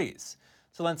parties.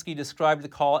 Zelenskyy described the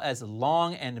call as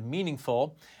long and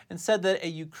meaningful and said that a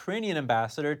Ukrainian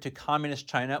ambassador to Communist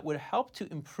China would help to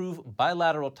improve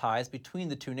bilateral ties between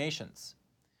the 2 nations.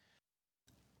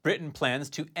 Britain plans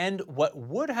to end what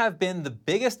would have been the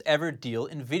biggest ever deal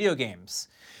in video games.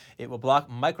 It will block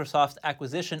Microsoft's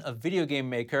acquisition of video game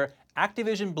maker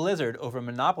Activision Blizzard over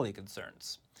monopoly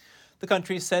concerns. The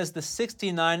country says the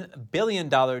 $69 billion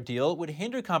deal would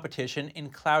hinder competition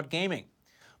in cloud gaming.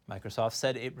 Microsoft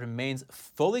said it remains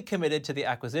fully committed to the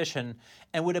acquisition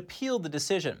and would appeal the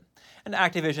decision. And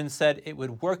Activision said it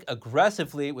would work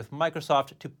aggressively with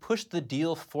Microsoft to push the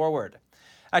deal forward.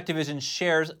 Activision's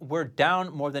shares were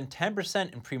down more than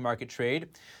 10% in pre-market trade.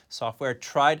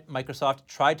 Microsoft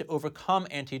tried to overcome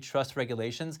antitrust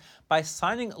regulations by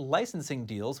signing licensing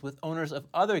deals with owners of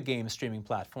other game streaming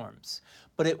platforms.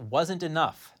 But it wasn't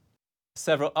enough.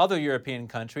 Several other European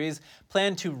countries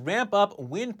plan to ramp up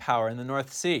wind power in the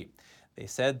North Sea. They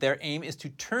said their aim is to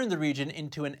turn the region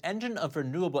into an engine of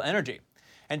renewable energy.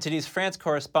 NTD's France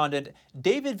correspondent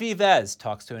David Vivez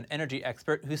talks to an energy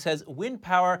expert who says wind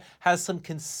power has some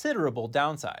considerable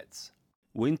downsides.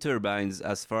 Wind turbines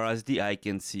as far as the eye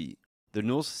can see. The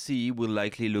North Sea will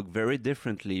likely look very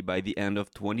differently by the end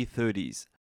of 2030s.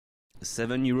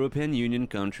 7 European Union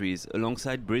countries,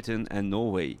 alongside Britain and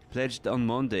Norway, pledged on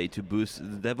Monday to boost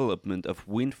the development of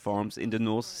wind farms in the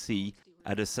North Sea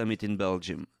at a summit in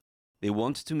Belgium. They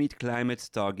want to meet climate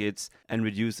targets and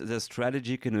reduce their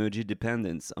strategic energy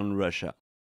dependence on Russia.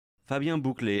 Fabien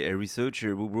Bouclet, a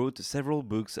researcher who wrote several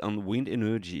books on wind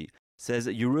energy, says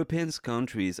European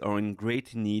countries are in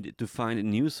great need to find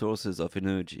new sources of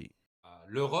energy.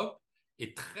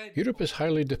 Europe is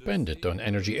highly dependent on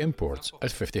energy imports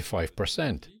at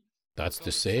 55%. That's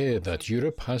to say that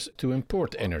Europe has to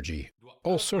import energy,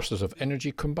 all sources of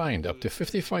energy combined up to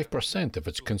 55% of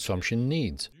its consumption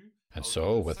needs. And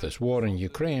so, with this war in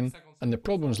Ukraine and the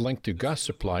problems linked to gas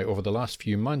supply over the last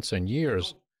few months and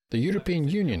years, the European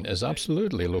Union is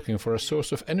absolutely looking for a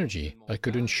source of energy that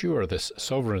could ensure this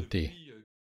sovereignty.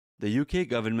 The UK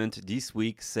government this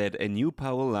week said a new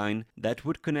power line that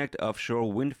would connect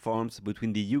offshore wind farms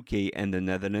between the UK and the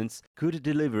Netherlands could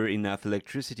deliver enough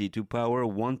electricity to power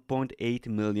 1.8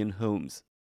 million homes.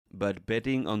 But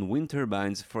betting on wind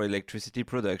turbines for electricity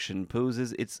production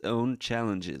poses its own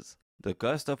challenges. The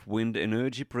cost of wind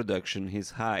energy production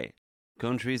is high.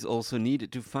 Countries also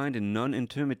need to find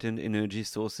non-intermittent energy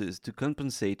sources to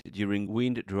compensate during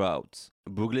wind droughts.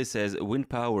 Bouglé says wind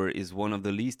power is one of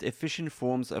the least efficient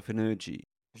forms of energy.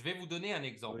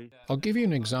 I'll give you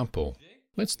an example.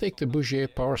 Let's take the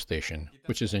Bouget power station,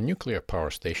 which is a nuclear power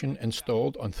station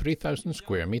installed on 3,000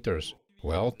 square meters.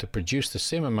 Well, to produce the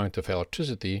same amount of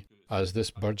electricity as this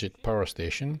budget power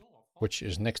station, which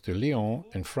is next to Lyon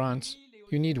in France,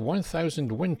 you need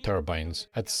 1,000 wind turbines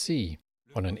at sea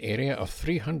on an area of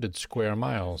 300 square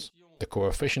miles. The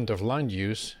coefficient of land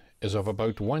use is of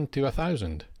about 1 to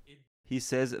 1,000. He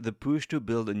says the push to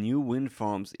build new wind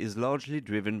farms is largely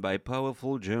driven by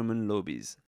powerful German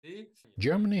lobbies.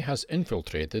 Germany has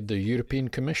infiltrated the European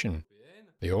Commission.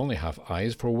 They only have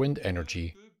eyes for wind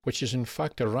energy, which is in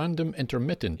fact a random,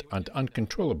 intermittent and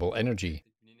uncontrollable energy.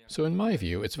 So in my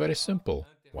view, it's very simple.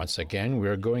 Once again, we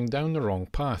are going down the wrong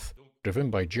path, driven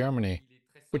by Germany,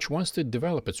 which wants to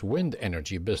develop its wind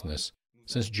energy business,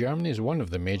 since Germany is one of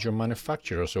the major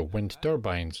manufacturers of wind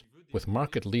turbines, with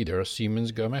market leader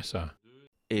Siemens Gamesa.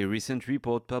 A recent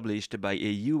report published by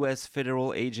a U.S.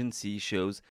 federal agency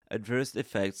shows adverse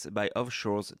effects by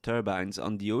offshore turbines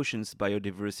on the ocean's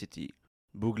biodiversity.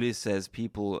 Bouglé says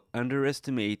people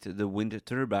underestimate the wind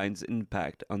turbines'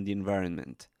 impact on the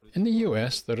environment. In the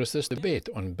US, there is this debate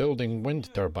on building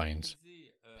wind turbines.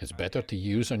 It's better to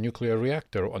use a nuclear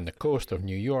reactor on the coast of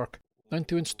New York than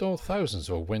to install thousands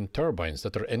of wind turbines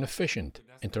that are inefficient,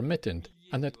 intermittent,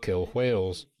 and that kill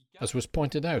whales, as was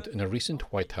pointed out in a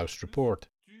recent White House report.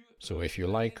 So if you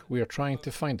like, we are trying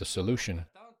to find a solution.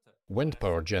 Wind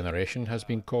power generation has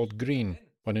been called green,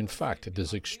 when in fact it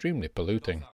is extremely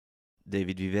polluting.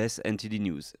 David Vives, NTD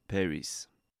News, Paris.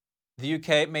 The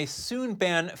UK may soon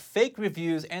ban fake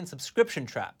reviews and subscription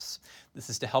traps. This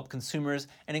is to help consumers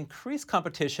and increase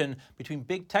competition between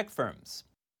big tech firms.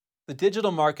 The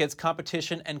Digital Markets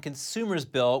Competition and Consumers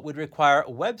Bill would require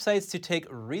websites to take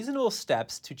reasonable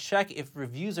steps to check if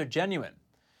reviews are genuine.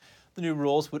 The new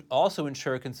rules would also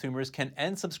ensure consumers can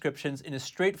end subscriptions in a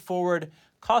straightforward,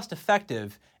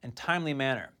 cost-effective, and timely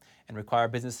manner, and require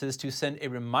businesses to send a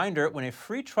reminder when a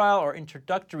free trial or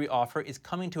introductory offer is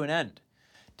coming to an end.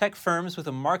 Tech firms with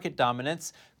a market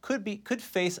dominance could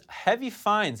face heavy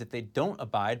fines if they don't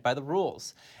abide by the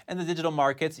rules, and the Digital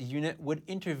Markets Unit would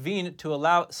intervene to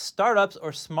allow startups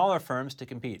or smaller firms to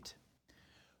compete.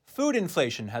 Food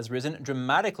inflation has risen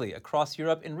dramatically across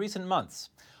Europe in recent months.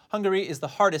 Hungary is the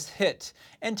hardest hit.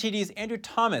 NTD's Andrew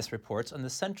Thomas reports on the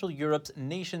Central Europe's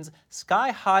nation's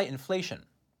sky-high inflation.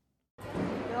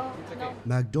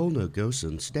 Magdolna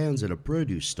Gosen stands at a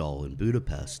produce stall in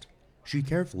Budapest. She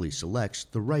carefully selects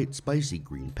the right spicy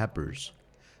green peppers.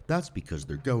 That's because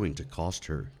they're going to cost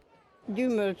her.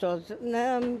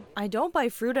 I don't buy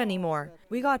fruit anymore.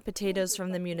 We got potatoes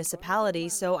from the municipality,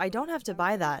 so I don't have to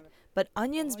buy that. But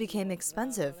onions became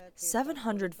expensive,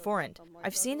 700 forint.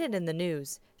 I've seen it in the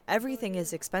news. Everything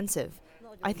is expensive.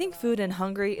 I think food in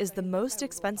Hungary is the most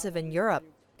expensive in Europe.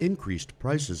 Increased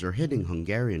prices are hitting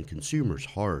Hungarian consumers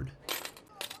hard.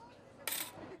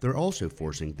 They're also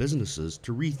forcing businesses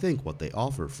to rethink what they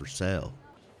offer for sale.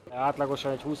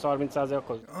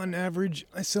 On average,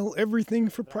 I sell everything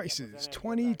for prices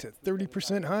 20 to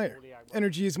 30% higher.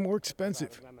 Energy is more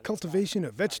expensive. Cultivation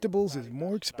of vegetables is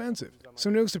more expensive.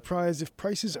 So no surprise if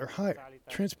prices are higher.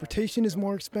 Transportation is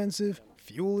more expensive.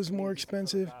 Fuel is more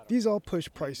expensive. These all push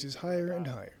prices higher and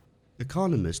higher.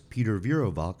 Economist Peter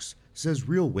Virovox says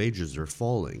real wages are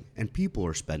falling and people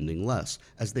are spending less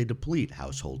as they deplete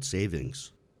household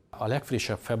savings.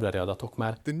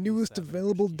 The newest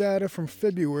available data from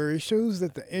February shows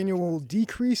that the annual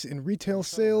decrease in retail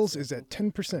sales is at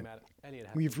 10%.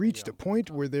 We've reached a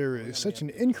point where there is such an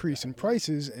increase in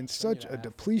prices and such a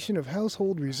depletion of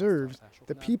household reserves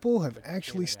that people have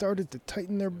actually started to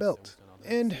tighten their belt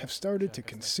and have started to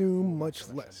consume much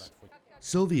less.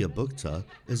 Sylvia Bukta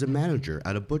is a manager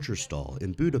at a butcher stall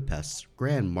in Budapest's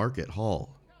Grand Market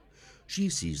Hall. She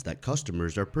sees that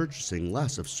customers are purchasing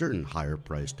less of certain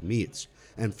higher-priced meats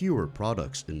and fewer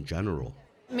products in general.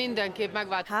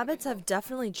 Habits have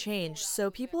definitely changed,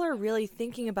 so people are really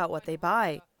thinking about what they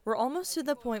buy. We're almost to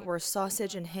the point where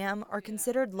sausage and ham are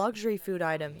considered luxury food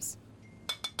items.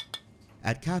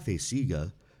 At Café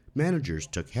Siga, managers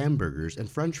took hamburgers and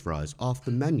French fries off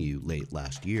the menu late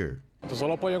last year.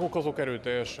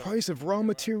 Price of raw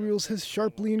materials has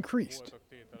sharply increased.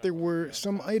 There were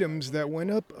some items that went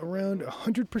up around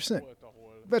 100%.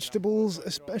 Vegetables,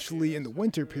 especially in the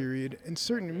winter period, and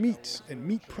certain meats and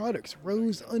meat products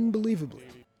rose unbelievably.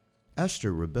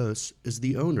 Esther Rabos is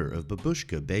the owner of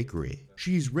Babushka Bakery.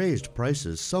 She's raised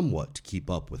prices somewhat to keep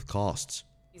up with costs.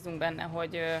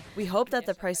 We hope that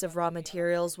the price of raw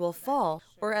materials will fall,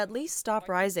 or at least stop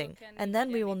rising, and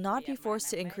then we will not be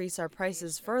forced to increase our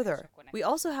prices further. We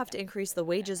also have to increase the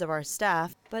wages of our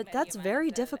staff, but that's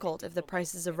very difficult if the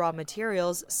prices of raw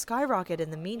materials skyrocket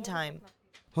in the meantime.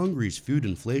 Hungary's food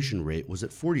inflation rate was at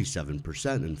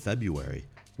 47% in February,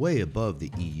 way above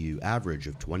the EU average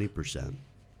of 20%.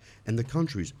 And the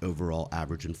country's overall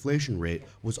average inflation rate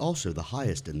was also the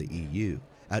highest in the EU,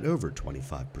 at over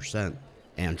 25%.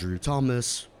 Andrew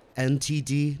Thomas,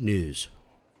 NTD News.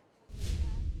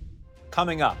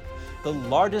 Coming up, the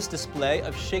largest display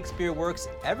of Shakespeare works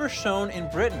ever shown in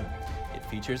Britain. It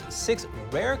features 6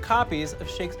 rare copies of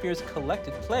Shakespeare's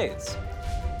collected plays.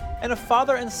 And a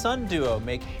father and son duo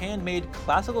make handmade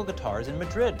classical guitars in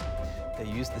Madrid. They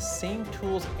use the same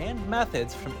tools and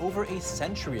methods from over a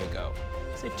century ago.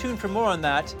 Stay tuned for more on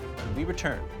that when we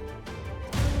return.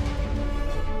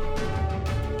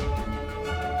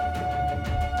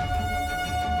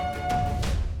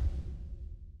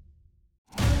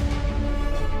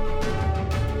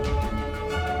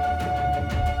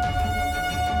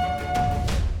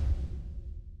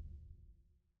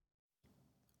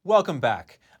 Welcome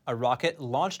back. A rocket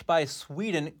launched by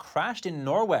Sweden crashed in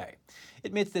Norway.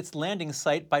 It missed its landing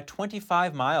site by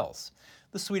 25 miles.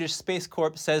 The Swedish Space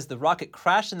Corps says the rocket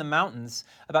crashed in the mountains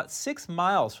about 6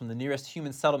 miles from the nearest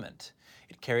human settlement.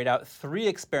 It carried out 3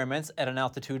 experiments at an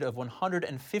altitude of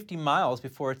 150 miles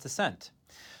before its descent.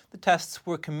 The tests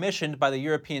were commissioned by the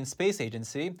European Space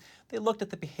Agency. They looked at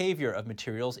the behavior of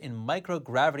materials in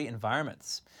microgravity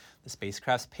environments. The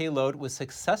spacecraft's payload was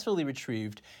successfully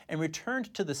retrieved and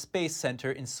returned to the Space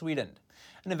Center in Sweden.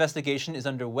 An investigation is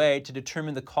underway to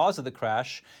determine the cause of the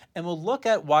crash and will look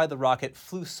at why the rocket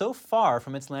flew so far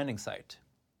from its landing site.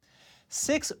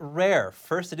 6 rare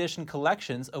first edition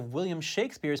collections of William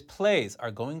Shakespeare's plays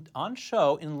are going on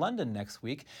show in London next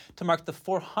week to mark the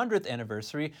 400th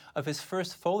anniversary of his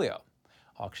first folio.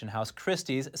 Auction house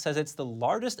Christie's says it's the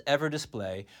largest ever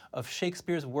display of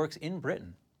Shakespeare's works in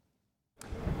Britain.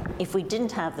 If we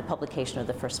didn't have the publication of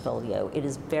the first folio, it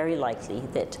is very likely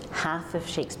that half of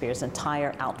Shakespeare's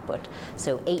entire output,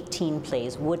 so 18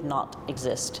 plays, would not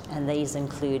exist. And these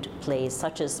include plays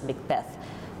such as Macbeth,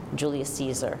 Julius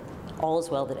Caesar,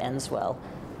 All's Well That Ends Well.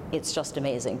 It's just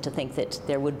amazing to think that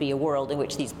there would be a world in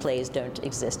which these plays don't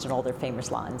exist and all their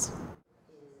famous lines.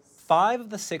 5 of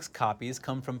the 6 copies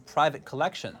come from private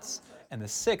collections, and the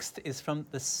 6th is from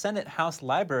the Senate House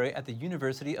Library at the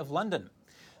University of London.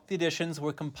 The editions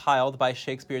were compiled by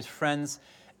Shakespeare's friends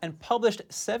and published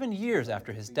 7 years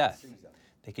after his death.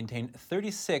 They contain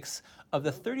 36 of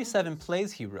the 37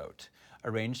 plays he wrote,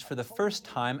 arranged for the first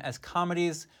time as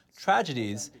comedies,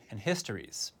 tragedies, and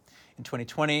histories. In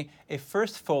 2020, a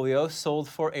first folio sold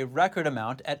for a record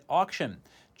amount at auction,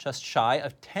 just shy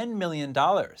of $10 million.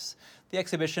 The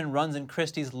exhibition runs in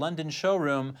Christie's London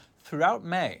showroom throughout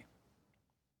May.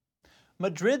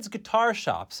 Madrid's guitar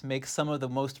shops make some of the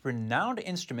most renowned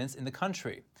instruments in the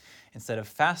country. Instead of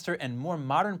faster and more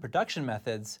modern production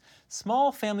methods,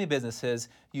 small family businesses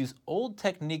use old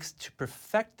techniques to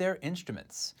perfect their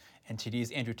instruments.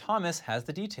 NTD's Andrew Thomas has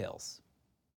the details.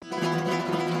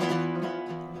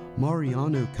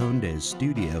 Mariano Conde's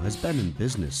studio has been in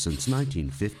business since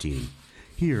 1915.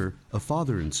 Here, a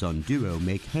father and son duo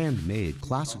make handmade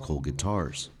classical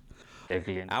guitars.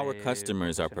 Our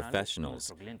customers are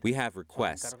professionals. We have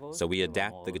requests, so we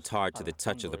adapt the guitar to the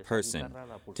touch of the person.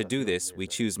 To do this, we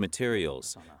choose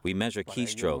materials. We measure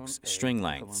keystrokes, string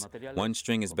lengths. One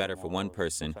string is better for one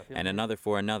person and another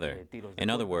for another. In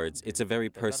other words, it's a very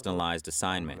personalized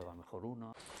assignment.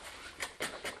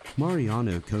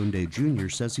 Mariano Conde Jr.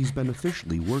 says he's been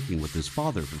officially working with his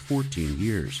father for 14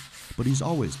 years, but he's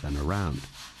always been around.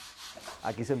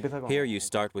 Here you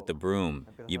start with the broom.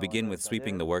 You begin with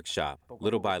sweeping the workshop.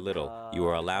 Little by little, you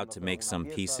are allowed to make some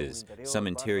pieces, some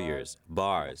interiors,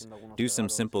 bars, do some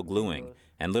simple gluing,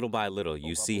 and little by little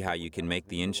you see how you can make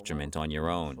the instrument on your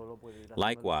own.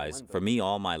 Likewise, for me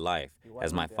all my life,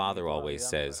 as my father always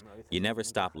says, you never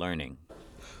stop learning.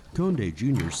 Conde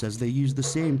Jr. says they use the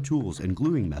same tools and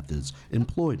gluing methods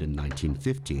employed in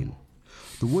 1915.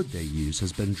 The wood they use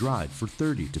has been dried for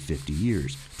 30 to 50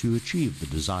 years to achieve the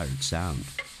desired sound.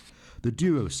 The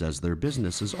duo says their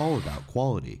business is all about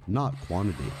quality, not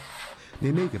quantity.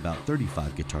 They make about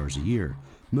 35 guitars a year,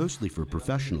 mostly for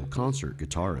professional concert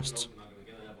guitarists.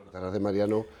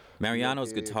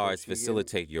 Mariano's guitars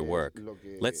facilitate your work.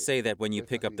 Let's say that when you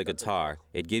pick up the guitar,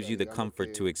 it gives you the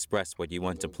comfort to express what you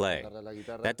want to play.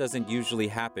 That doesn't usually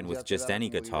happen with just any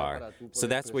guitar, so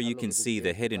that's where you can see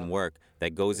the hidden work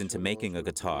that goes into making a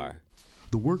guitar.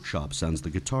 The workshop sends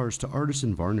the guitars to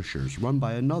artisan varnishers run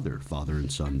by another father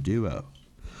and son duo.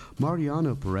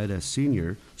 Mariano Paredes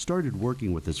Sr. started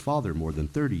working with his father more than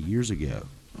 30 years ago.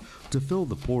 To fill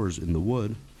the pores in the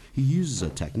wood, he uses a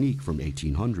technique from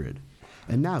 1800.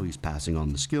 And now he's passing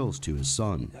on the skills to his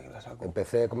son.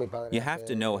 You have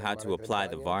to know how to apply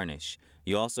the varnish.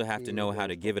 You also have to know how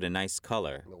to give it a nice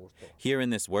color. Here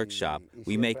in this workshop,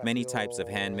 we make many types of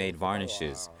handmade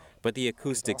varnishes, but the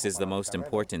acoustics is the most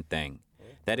important thing.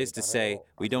 That is to say,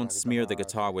 we don't smear the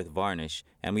guitar with varnish,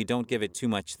 and we don't give it too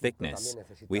much thickness.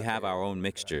 We have our own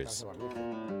mixtures.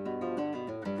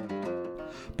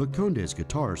 But Conde's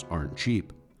guitars aren't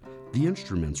cheap. The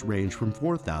instruments range from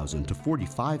 $4,000 to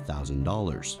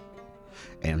 $45,000.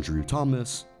 Andrew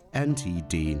Thomas,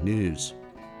 NTD News.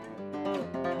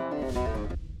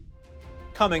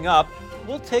 Coming up,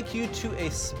 we'll take you to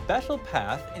a special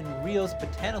path in Rio's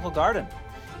botanical garden.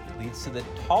 It leads to the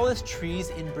tallest trees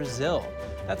in Brazil.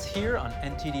 That's here on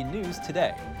NTD News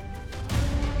Today.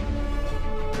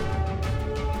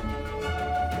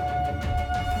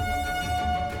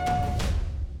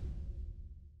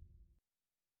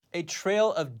 A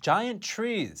trail of giant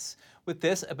trees. With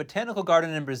this, a botanical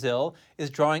garden in Brazil is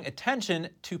drawing attention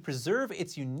to preserve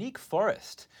its unique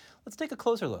forest. Let's take a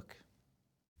closer look.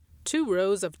 2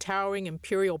 rows of towering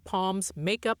imperial palms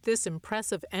make up this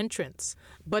impressive entrance,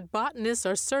 but botanists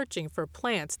are searching for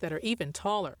plants that are even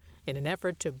taller in an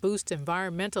effort to boost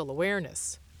environmental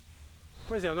awareness.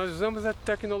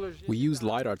 We use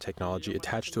LiDAR technology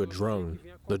attached to a drone.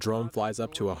 The drone flies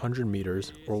up to 100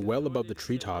 meters or well above the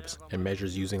treetops and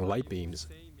measures using light beams.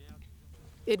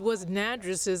 It was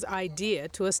Nadris's idea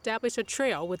to establish a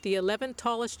trail with the 11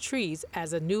 tallest trees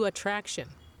as a new attraction.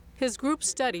 His group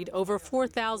studied over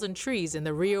 4,000 trees in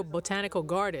the Rio Botanical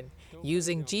Garden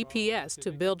using GPS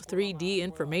to build 3D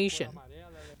information.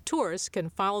 Tourists can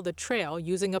follow the trail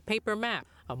using a paper map,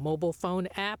 a mobile phone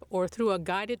app, or through a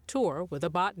guided tour with a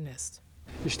botanist.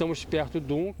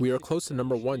 We are close to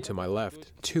number 1 to my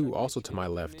left, 2 also to my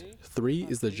left, 3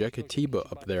 is the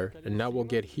Jequitiba up there, and now we'll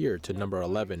get here to number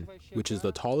 11, which is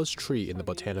the tallest tree in the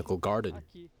botanical garden.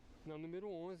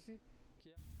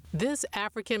 This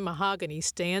African mahogany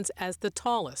stands as the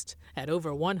tallest, at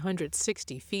over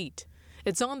 160 feet.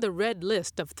 It's on the red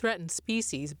list of threatened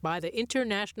species by the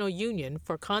International Union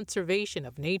for Conservation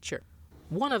of Nature.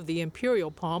 One of the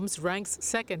imperial palms ranks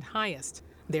second highest.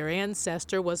 Their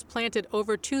ancestor was planted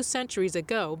over 2 centuries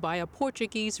ago by a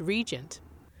Portuguese regent.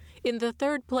 In the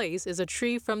third place is a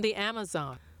tree from the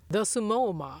Amazon, the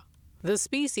sumooma. The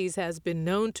species has been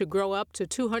known to grow up to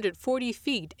 240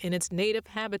 feet in its native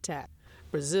habitat.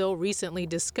 Brazil recently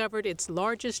discovered its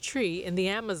largest tree in the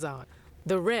Amazon,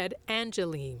 the red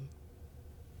angeleme.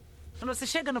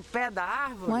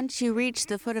 Once you reach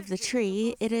the foot of the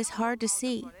tree, it is hard to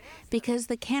see because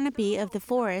the canopy of the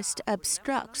forest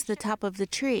obstructs the top of the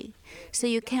tree, so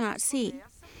you cannot see.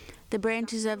 The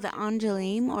branches of the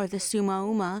angeleme or the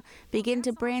sumooma begin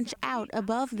to branch out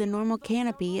above the normal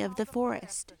canopy of the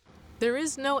forest. There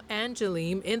is no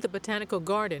angeleme in the botanical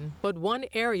garden, but one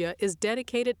area is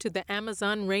dedicated to the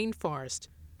Amazon rainforest.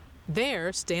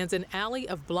 There stands an alley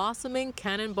of blossoming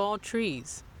cannonball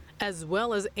trees, as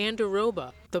well as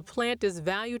andiroba. The plant is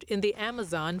valued in the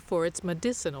Amazon for its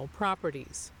medicinal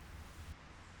properties.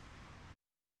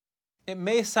 It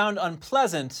may sound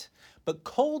unpleasant, but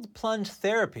cold plunge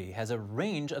therapy has a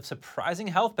range of surprising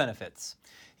health benefits.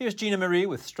 Here's Gina Marie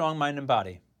with Strong Mind and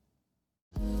Body.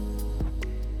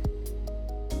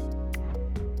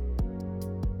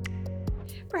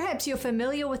 Perhaps you're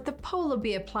familiar with the polar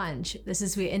bear plunge. This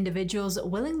is where individuals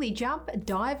willingly jump,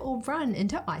 dive, or run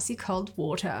into icy cold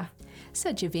water.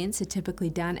 Such events are typically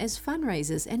done as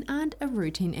fundraisers and aren't a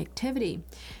routine activity.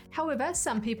 However,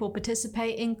 some people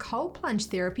participate in cold plunge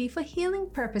therapy for healing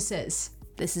purposes.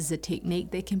 This is a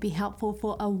technique that can be helpful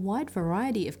for a wide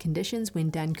variety of conditions when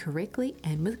done correctly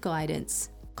and with guidance.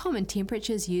 Common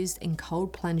temperatures used in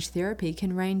cold plunge therapy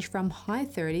can range from high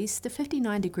 30s to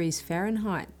 59 degrees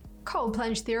Fahrenheit. Cold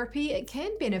plunge therapy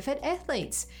can benefit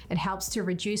athletes. It helps to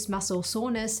reduce muscle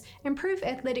soreness, improve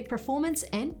athletic performance,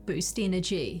 and boost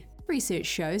energy. Research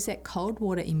shows that cold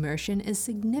water immersion is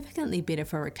significantly better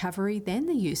for recovery than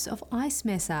the use of ice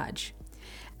massage.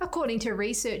 According to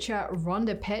researcher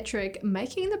Rhonda Patrick,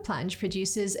 making the plunge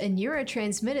produces a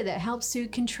neurotransmitter that helps to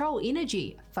control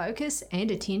energy, focus, and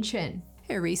attention.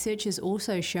 Her research has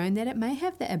also shown that it may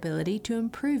have the ability to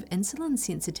improve insulin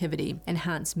sensitivity,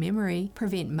 enhance memory,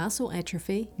 prevent muscle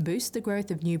atrophy, boost the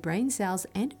growth of new brain cells,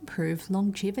 and improve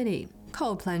longevity.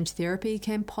 Cold plunge therapy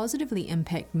can positively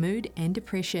impact mood and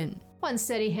depression. One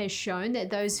study has shown that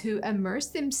those who immerse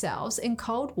themselves in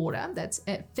cold water, that's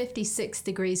at 56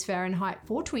 degrees Fahrenheit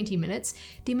for 20 minutes,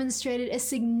 demonstrated a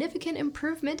significant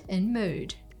improvement in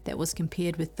mood. That was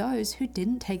compared with those who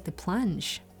didn't take the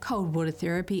plunge. Cold water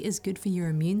therapy is good for your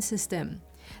immune system.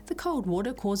 The cold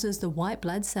water causes the white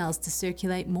blood cells to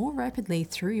circulate more rapidly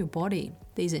through your body.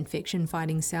 These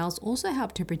infection-fighting cells also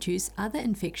help to produce other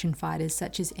infection fighters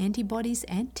such as antibodies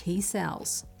and T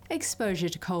cells. Exposure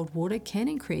to cold water can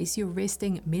increase your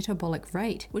resting metabolic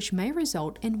rate, which may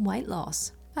result in weight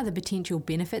loss. Other potential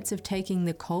benefits of taking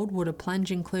the cold water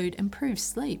plunge include improved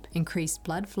sleep, increased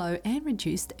blood flow, and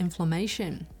reduced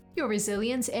inflammation. Your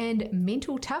resilience and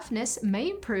mental toughness may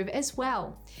improve as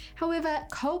well. However,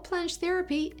 cold plunge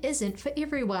therapy isn't for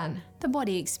everyone. The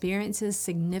body experiences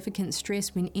significant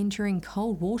stress when entering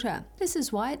cold water. This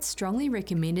is why it's strongly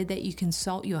recommended that you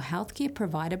consult your healthcare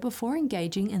provider before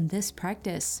engaging in this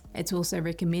practice. It's also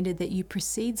recommended that you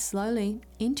proceed slowly,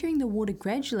 entering the water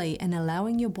gradually and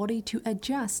allowing your body to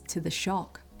adjust to the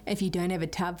shock. If you don't have a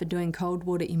tub for doing cold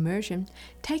water immersion,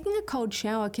 taking a cold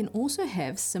shower can also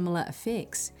have similar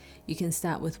effects. You can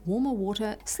start with warmer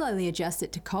water, slowly adjust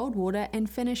it to cold water, and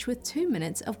finish with 2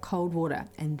 minutes of cold water,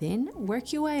 and then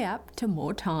work your way up to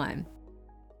more time.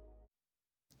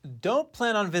 Don't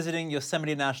plan on visiting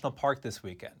Yosemite National Park this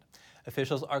weekend.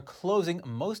 Officials are closing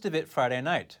most of it Friday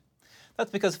night.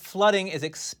 That's because flooding is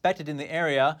expected in the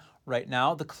area. Right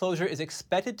now, the closure is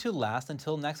expected to last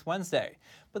until next Wednesday,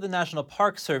 but the National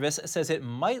Park Service says it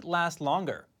might last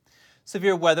longer.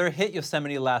 Severe weather hit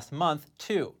Yosemite last month,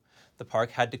 too. The park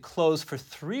had to close for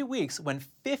 3 weeks when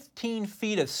 15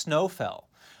 feet of snow fell.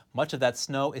 Much of that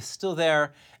snow is still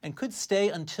there and could stay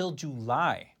until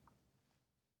July.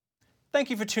 Thank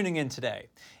you for tuning in today.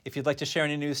 If you'd like to share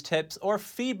any news tips or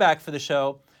feedback for the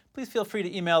show, please feel free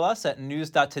to email us at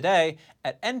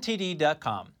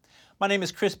news.today@ntd.com. My name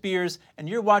is Chris Beers, and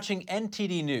you're watching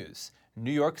NTD News,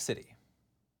 New York City.